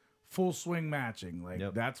like full swing matching.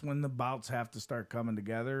 Like that's when the bouts have to start coming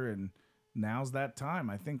together, and now's that time.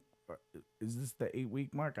 I think is this the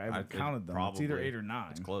 8-week mark? I haven't counted them. It's either 8 or 9.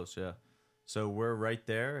 It's close, yeah. So we're right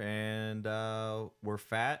there, and we're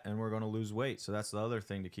fat, and we're going to lose weight. So that's the other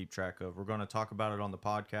thing to keep track of. We're going to talk about it on the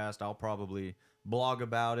podcast. I'll probably blog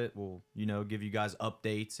about it. We'll, give you guys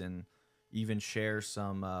updates and even share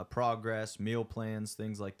some progress, meal plans,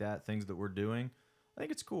 things like that, things that we're doing. I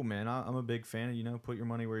think it's cool, man. I'm a big fan of, put your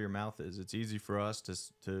money where your mouth is. It's easy for us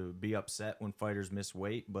to be upset when fighters miss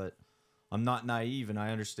weight, but I'm not naive, and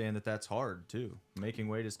I understand that that's hard, too. Making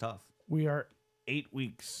weight is tough. We are 8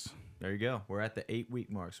 weeks. There you go. We're at the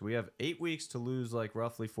 8-week mark. So we have 8 weeks to lose like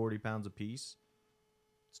roughly 40 pounds apiece.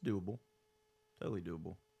 It's doable. Totally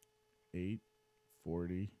doable. 8,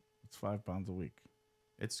 40. It's 5 pounds a week.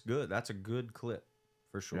 It's good. That's a good clip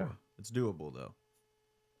for sure. Yeah. It's doable though.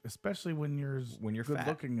 Especially when you're good fat.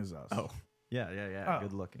 looking as us. Oh, yeah. Oh.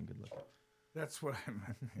 Good looking. That's what I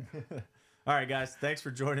meant. All right, guys. Thanks for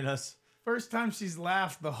joining us. First time she's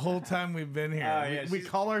laughed the whole time we've been here. Oh, yeah, we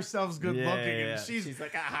call ourselves good looking, and she's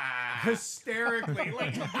like, ah. hysterically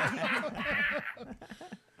like. I'm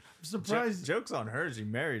surprised. Joke's on her. She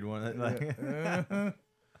married one. Like,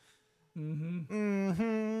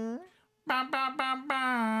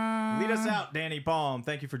 Lead us out, Danny Palm.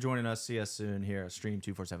 Thank you for joining us. See us soon here at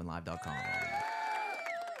stream247live.com.